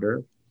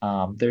founder,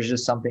 there's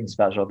just something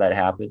special that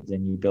happens,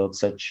 and you build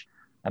such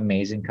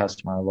amazing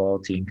customer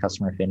loyalty and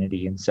customer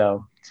affinity. And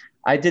so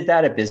I did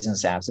that at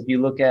Business Apps. If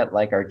you look at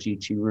like our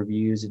G2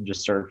 reviews and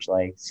just search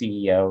like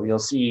CEO, you'll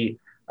see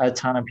a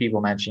ton of people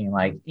mentioning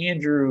like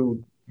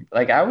Andrew.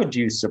 Like I would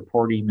do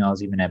support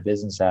emails even at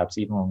Business Apps,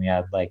 even when we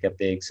had like a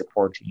big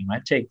support team.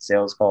 I take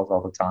sales calls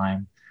all the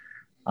time.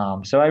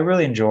 So I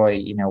really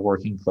enjoy,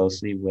 working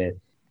closely with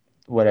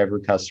whatever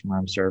customer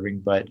I'm serving.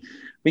 But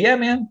yeah,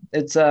 man,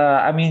 it's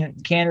I mean,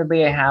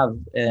 candidly, I have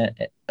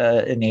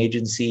an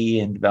agency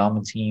and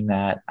development team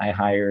that I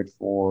hired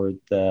for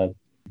the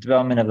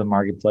development of the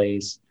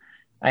marketplace.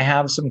 I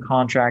have some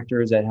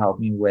contractors that help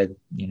me with,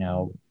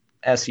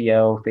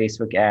 SEO,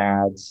 Facebook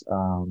ads,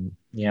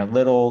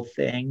 little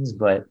things,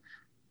 but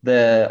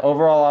the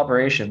overall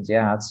operations,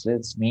 yeah,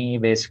 it's me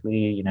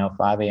basically,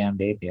 5 a.m.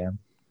 to 8 p.m.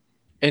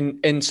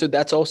 And so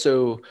that's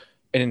also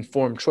an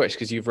informed choice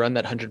because you've run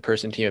that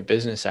 100-person team of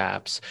Business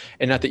Apps,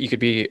 and not that you could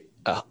be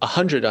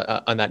 100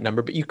 on that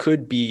number, but you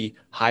could be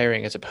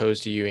hiring as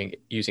opposed to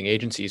using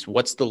agencies.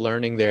 What's the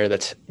learning there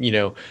that's,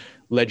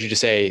 led you to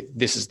say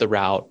this is the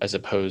route as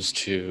opposed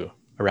to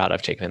a route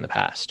I've taken in the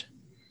past?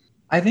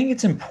 I think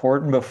it's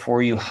important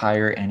before you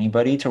hire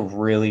anybody to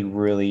really,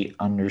 really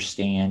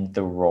understand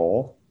the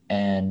role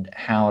and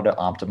how to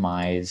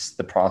optimize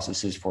the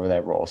processes for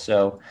that role.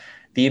 So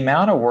the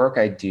amount of work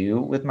I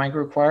do with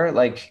MicroAcquire,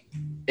 like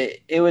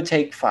it would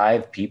take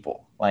 5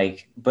 people,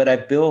 but I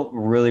built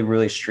really,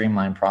 really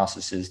streamlined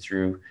processes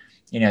through,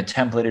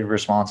 templated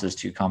responses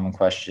to common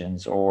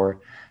questions,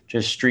 or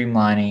just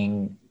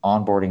streamlining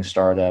onboarding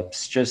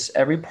startups. Just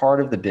every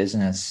part of the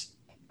business,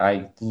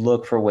 I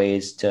look for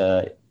ways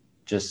to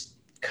just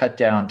cut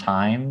down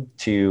time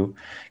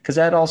because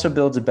that also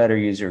builds a better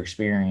user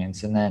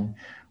experience. And then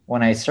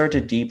when I start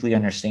to deeply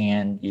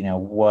understand,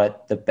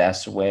 what the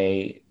best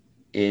way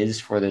is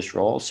for this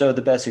role. So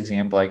the best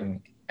example I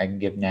can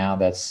give now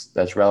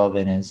that's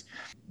relevant is,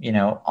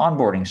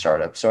 onboarding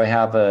startups. So I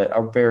have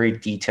a very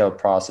detailed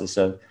process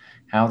of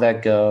how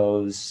that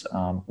goes,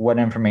 what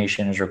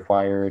information is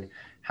required,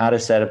 how to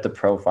set up the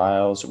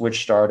profiles,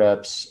 which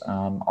startups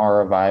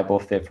are a viable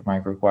fit for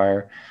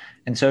MicroAcquire.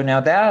 And so now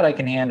that I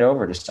can hand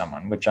over to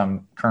someone, which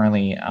I'm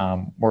currently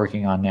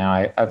working on now.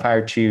 I've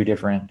hired 2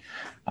 different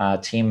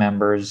team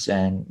members,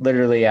 and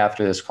literally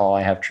after this call,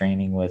 I have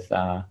training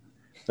after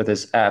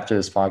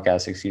this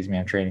podcast, excuse me,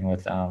 I'm training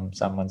with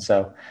someone.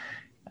 So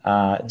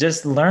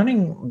just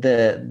learning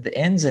the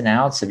ins and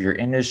outs of your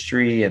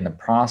industry and the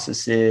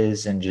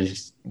processes and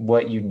just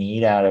what you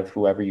need out of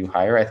whoever you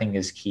hire, I think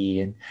is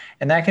key.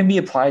 And that can be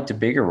applied to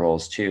bigger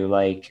roles too.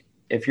 Like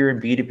if you're in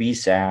B2B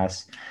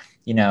SaaS,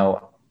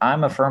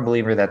 I'm a firm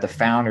believer that the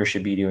founder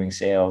should be doing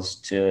sales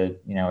to,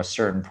 a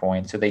certain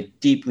point. So they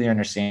deeply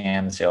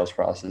understand the sales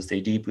process.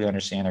 They deeply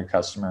understand their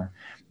customer.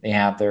 They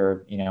have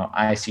their,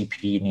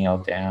 ICP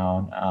nailed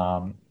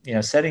down,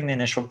 setting the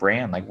initial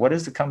brand. Like, what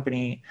is the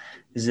company?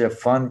 Is it a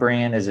fun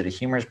brand? Is it a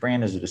humorous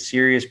brand? Is it a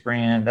serious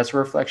brand? That's a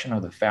reflection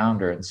of the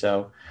founder. And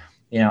so,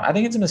 I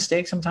think it's a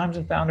mistake sometimes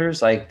in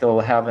founders. Like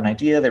they'll have an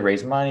idea, they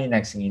raise money.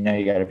 Next thing you know,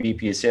 you got a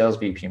VP of sales,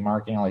 VP of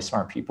marketing, all these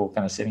smart people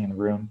kind of sitting in the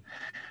room.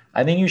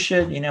 I think you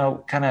should,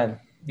 kind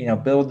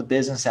of, build the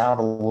business out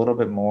a little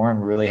bit more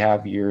and really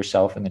have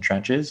yourself in the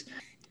trenches.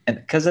 And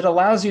because it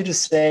allows you to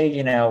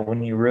say,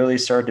 when you really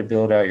start to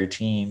build out your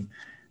team,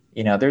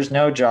 there's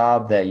no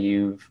job that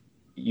you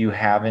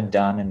haven't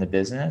done in the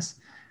business.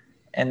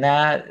 And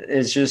that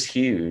is just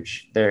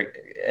huge there.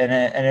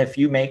 And if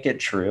you make it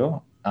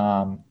true,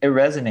 it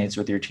resonates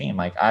with your team.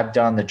 Like I've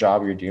done the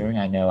job you're doing.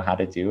 I know how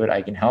to do it.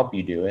 I can help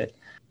you do it.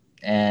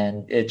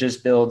 And it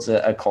just builds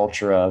a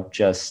culture of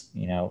just,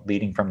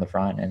 leading from the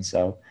front. And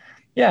so,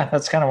 yeah,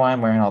 that's kind of why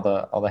I'm wearing all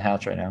the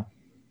hats right now.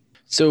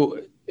 So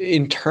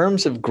in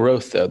terms of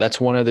growth, though, that's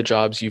one of the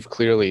jobs you've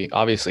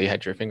obviously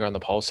had your finger on the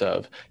pulse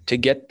of. To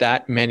get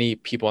that many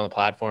people on the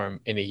platform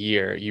in a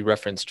year, you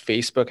referenced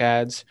Facebook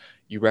ads,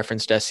 you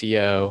referenced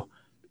SEO.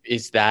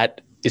 Is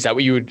that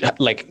what you would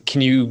like? Can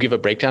you give a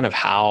breakdown of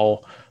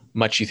how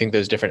much you think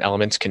those different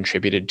elements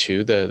contributed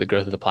to the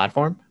growth of the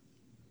platform?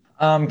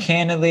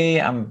 Candidly,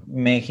 I'm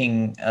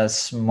making a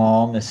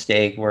small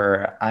mistake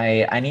where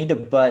I need to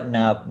button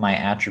up my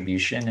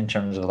attribution in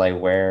terms of right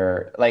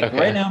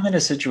now I'm in a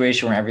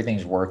situation where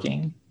everything's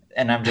working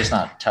and I'm just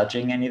not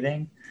touching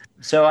anything.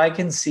 So I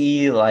can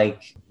see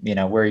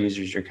where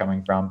users are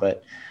coming from,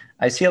 but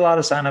I see a lot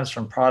of signups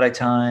from Product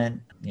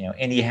Hunt,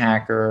 Indie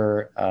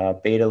Hacker,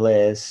 Beta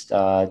List,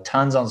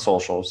 tons on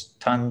socials,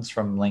 tons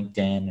from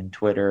LinkedIn and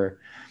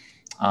Twitter.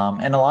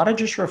 And a lot of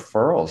just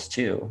referrals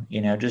too,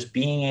 just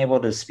being able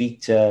to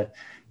speak to,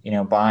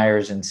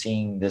 buyers and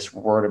seeing this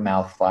word of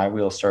mouth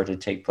flywheel start to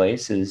take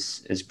place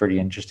is pretty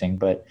interesting.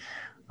 But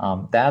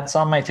That's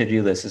on my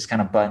to-do list, is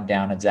kind of button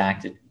down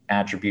exact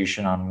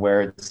attribution on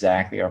where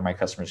exactly are my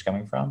customers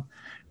coming from.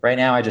 Right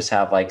now, I just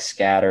have like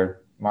scattered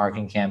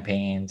marketing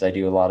campaigns. I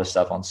do a lot of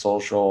stuff on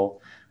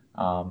social.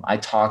 I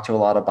talk to a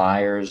lot of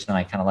buyers and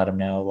I kind of let them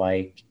know,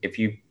 like, if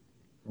you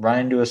run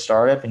into a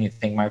startup and you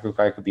think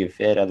MicroAcquire could be a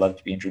fit, I'd love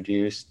to be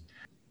introduced.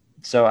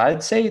 So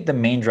I'd say the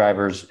main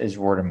drivers is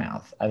word of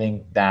mouth. I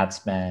think that's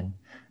been,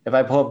 if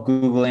I pull up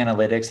Google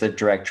Analytics, the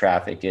direct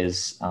traffic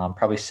is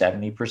probably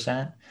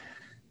 70%,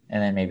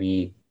 and then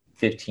maybe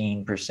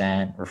 15%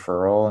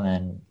 referral, and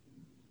then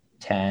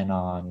 10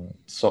 on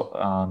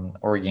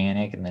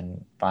organic, and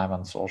then 5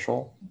 on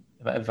social,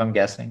 if I'm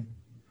guessing.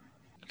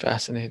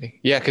 Fascinating.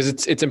 Yeah, because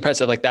it's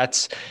impressive. Like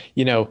that's,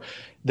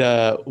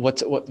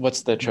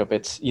 what's the trope?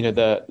 It's,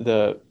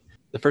 the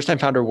first time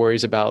founder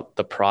worries about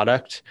the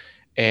product,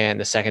 and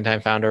the second time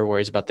founder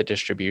worries about the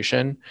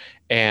distribution.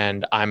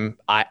 And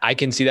I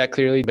can see that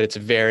clearly, but it's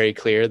very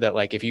clear that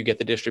like if you get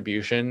the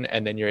distribution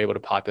and then you're able to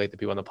populate the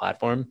people on the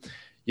platform,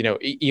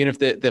 even if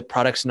the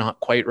product's not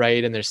quite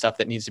right and there's stuff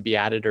that needs to be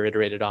added or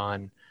iterated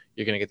on,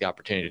 you're going to get the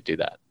opportunity to do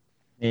that.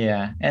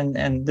 Yeah.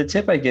 And the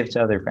tip I give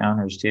to other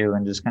founders too,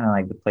 and just kind of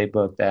like the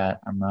playbook that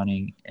I'm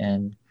running,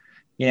 and,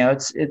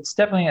 it's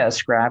definitely a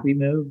scrappy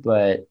move,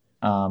 but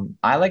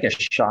I like a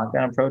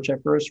shotgun approach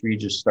at first, where you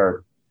just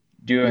start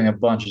doing a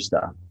bunch of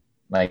stuff,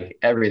 like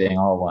everything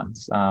all at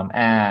once.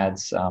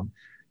 Ads,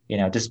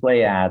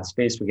 display ads,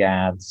 Facebook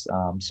ads,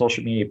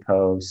 social media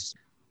posts,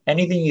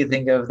 anything you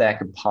think of that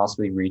could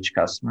possibly reach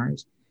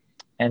customers,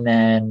 and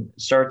then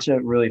start to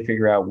really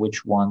figure out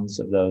which ones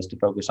of those to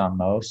focus on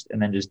most,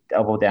 and then just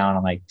double down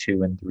on like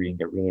 2 and 3 and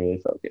get really, really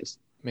focused.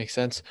 Makes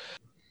sense.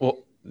 Well,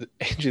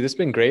 Andrew, this has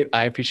been great.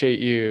 I appreciate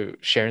you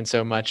sharing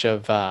so much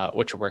of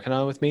what you're working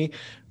on with me.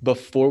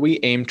 Before we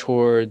aim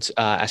towards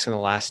asking the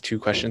last 2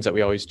 questions that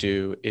we always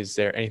do, is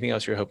there anything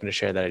else you're hoping to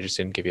share that I just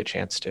didn't give you a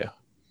chance to?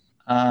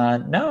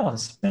 No,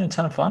 it's been a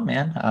ton of fun,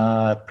 man.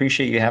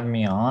 Appreciate you having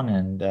me on.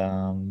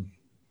 And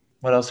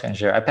what else can I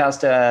share? I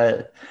passed,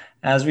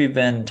 as we've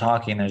been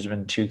talking, there's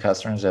been 2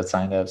 customers that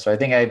signed up. So I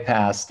think I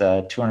passed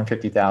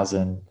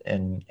 250,000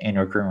 in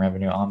annual recurring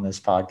revenue on this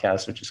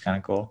podcast, which is kind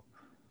of cool.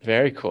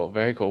 Very cool.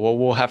 Very cool. Well,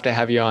 we'll have to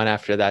have you on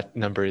after that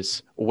number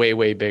is way,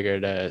 way bigger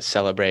to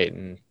celebrate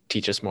and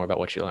teach us more about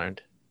what you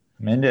learned.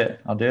 I'm into it.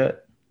 I'll do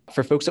it.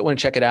 For folks that want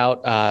to check it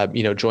out,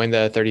 join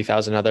the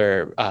 30,000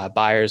 other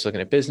buyers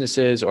looking at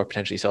businesses or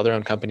potentially sell their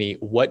own company.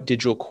 What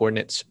digital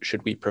coordinates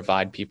should we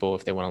provide people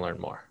if they want to learn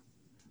more?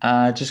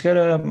 Just go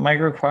to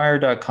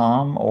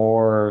microacquire.com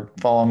or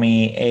follow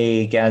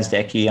me,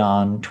 Gazdecki,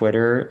 on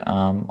Twitter.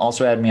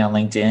 Also add me on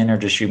LinkedIn, or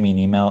just shoot me an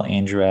email,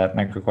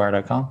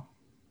 andrew@microacquire.com.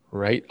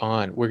 Right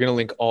on. We're going to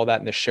link all that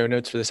in the show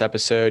notes for this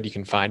episode. You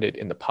can find it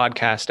in the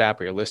podcast app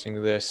where you're listening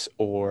to this,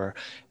 or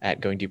at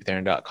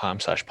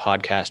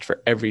goingdeepwithaaron.com/podcast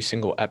for every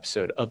single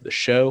episode of the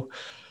show.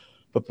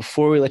 But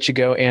before we let you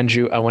go,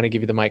 Andrew, I want to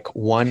give you the mic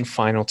one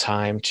final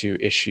time to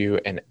issue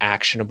an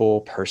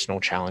actionable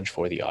personal challenge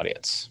for the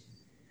audience.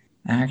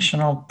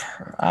 Actionable.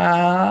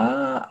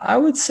 I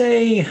would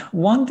say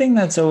one thing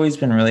that's always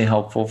been really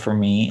helpful for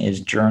me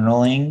is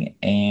journaling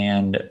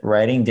and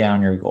writing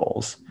down your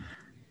goals.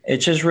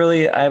 It's just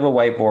really, I have a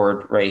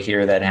whiteboard right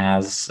here that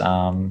has,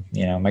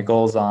 my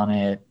goals on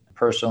it,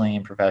 personally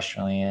and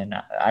professionally. And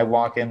I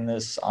walk in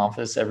this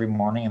office every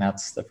morning, and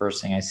that's the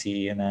first thing I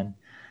see. And then,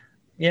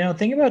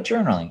 think about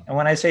journaling. And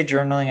when I say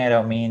journaling, I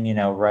don't mean,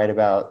 write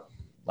about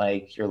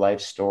like your life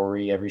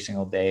story every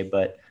single day,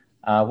 but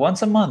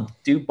once a month,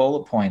 do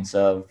bullet points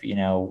of,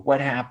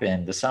 what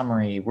happened, the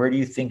summary, where do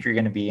you think you're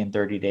going to be in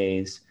 30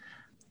 days,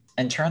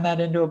 and turn that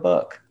into a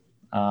book.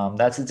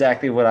 That's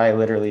exactly what I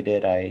literally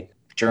did. I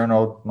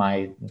journaled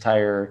my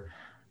entire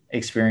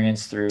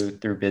experience through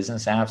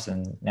business apps,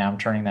 and now I'm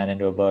turning that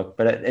into a book.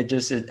 But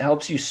it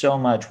helps you so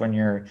much when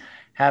you're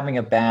having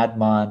a bad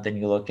month and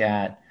you look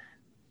at,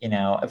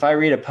 if I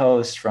read a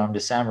post from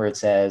December, it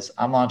says,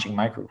 I'm launching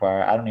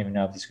MicroAcquire, I don't even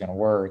know if it's going to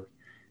work.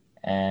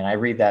 And I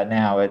read that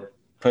now, it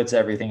puts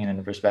everything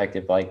into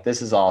perspective. Like,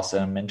 this is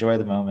awesome. Enjoy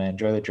the moment,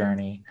 enjoy the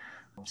journey.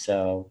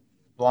 So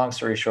long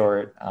story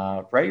short,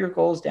 write your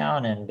goals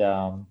down,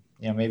 and,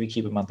 maybe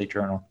keep a monthly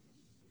journal.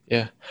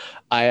 Yeah.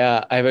 I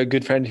have a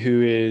good friend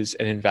who is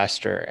an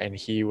investor, and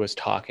he was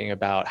talking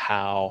about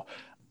how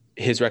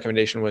his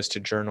recommendation was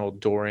to journal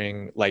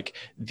during like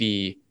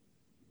the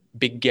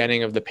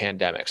beginning of the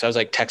pandemic. So I was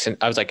like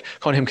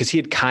calling him, because he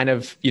had kind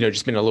of,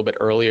 just been a little bit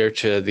earlier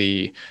to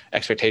the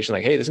expectation,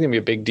 like, hey, this is gonna be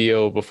a big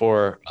deal,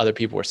 before other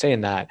people were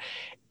saying that.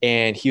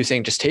 And he was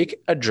saying, just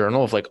take a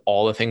journal of like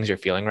all the things you're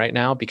feeling right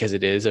now, because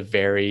it is a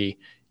very,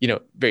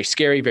 very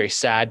scary, very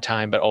sad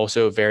time, but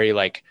also very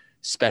like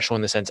special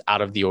in the sense out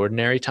of the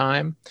ordinary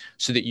time,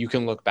 so that you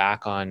can look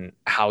back on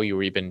how you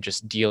were even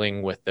just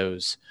dealing with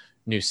those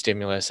new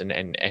stimulus,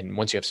 and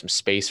once you have some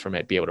space from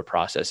it, be able to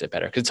process it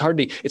better. Because it's hard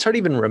to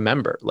even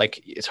remember.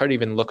 Like, it's hard to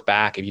even look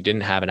back if you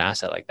didn't have an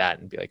asset like that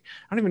and be like,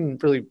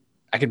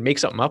 I could make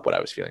something up what I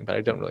was feeling, but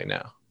I don't really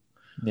know.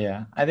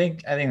 Yeah, I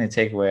think the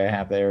takeaway I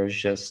have there is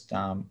just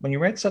when you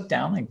write stuff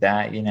down like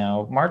that,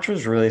 March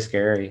was really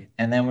scary,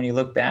 and then when you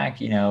look back,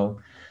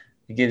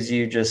 it gives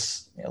you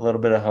just a little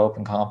bit of hope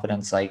and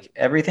confidence. Like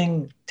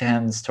everything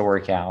tends to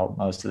work out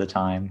most of the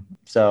time.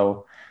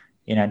 So,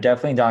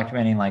 definitely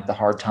documenting like the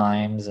hard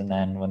times, and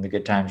then when the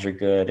good times are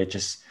good,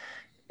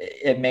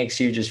 it makes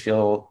you just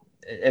feel,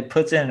 it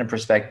puts it into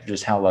perspective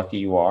just how lucky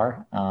you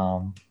are.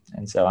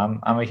 And so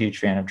I'm a huge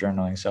fan of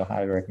journaling, so I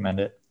highly recommend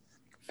it.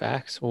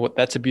 Facts. Well,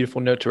 that's a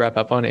beautiful note to wrap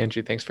up on,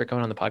 Andrew. Thanks for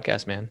coming on the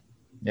podcast, man.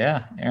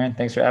 Yeah, Aaron,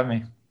 thanks for having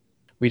me.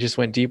 We just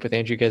went deep with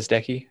Andrew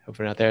Gazdecki. Hope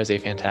everyone out there has a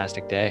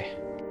fantastic day.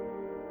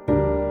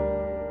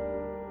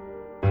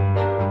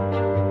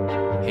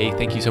 Hey,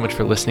 thank you so much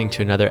for listening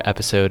to another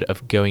episode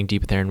of Going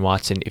Deep with Aaron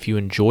Watson. If you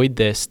enjoyed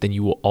this, then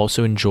you will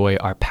also enjoy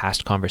our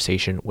past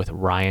conversation with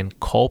Ryan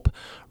Kulp.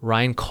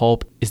 Ryan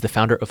Kulp is the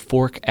founder of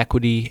Fork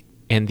Equity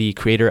and the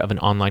creator of an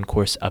online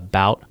course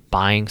about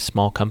buying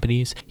small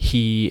companies.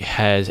 He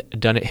has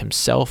done it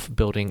himself,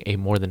 building a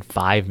more than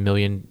 $5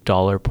 million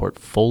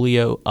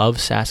portfolio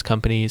of SaaS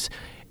companies,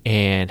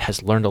 and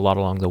has learned a lot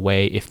along the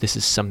way. If this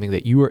is something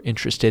that you are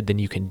interested, then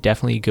you can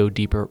definitely go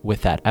deeper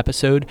with that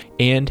episode,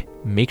 and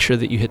make sure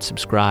that you hit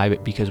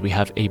subscribe because we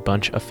have a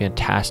bunch of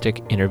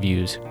fantastic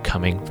interviews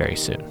coming very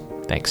soon.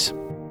 Thanks.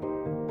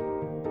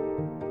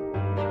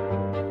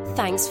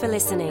 Thanks for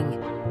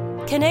listening.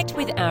 Connect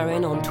with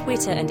Aaron on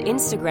Twitter and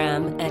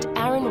Instagram at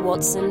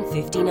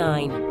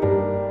AaronWatson59.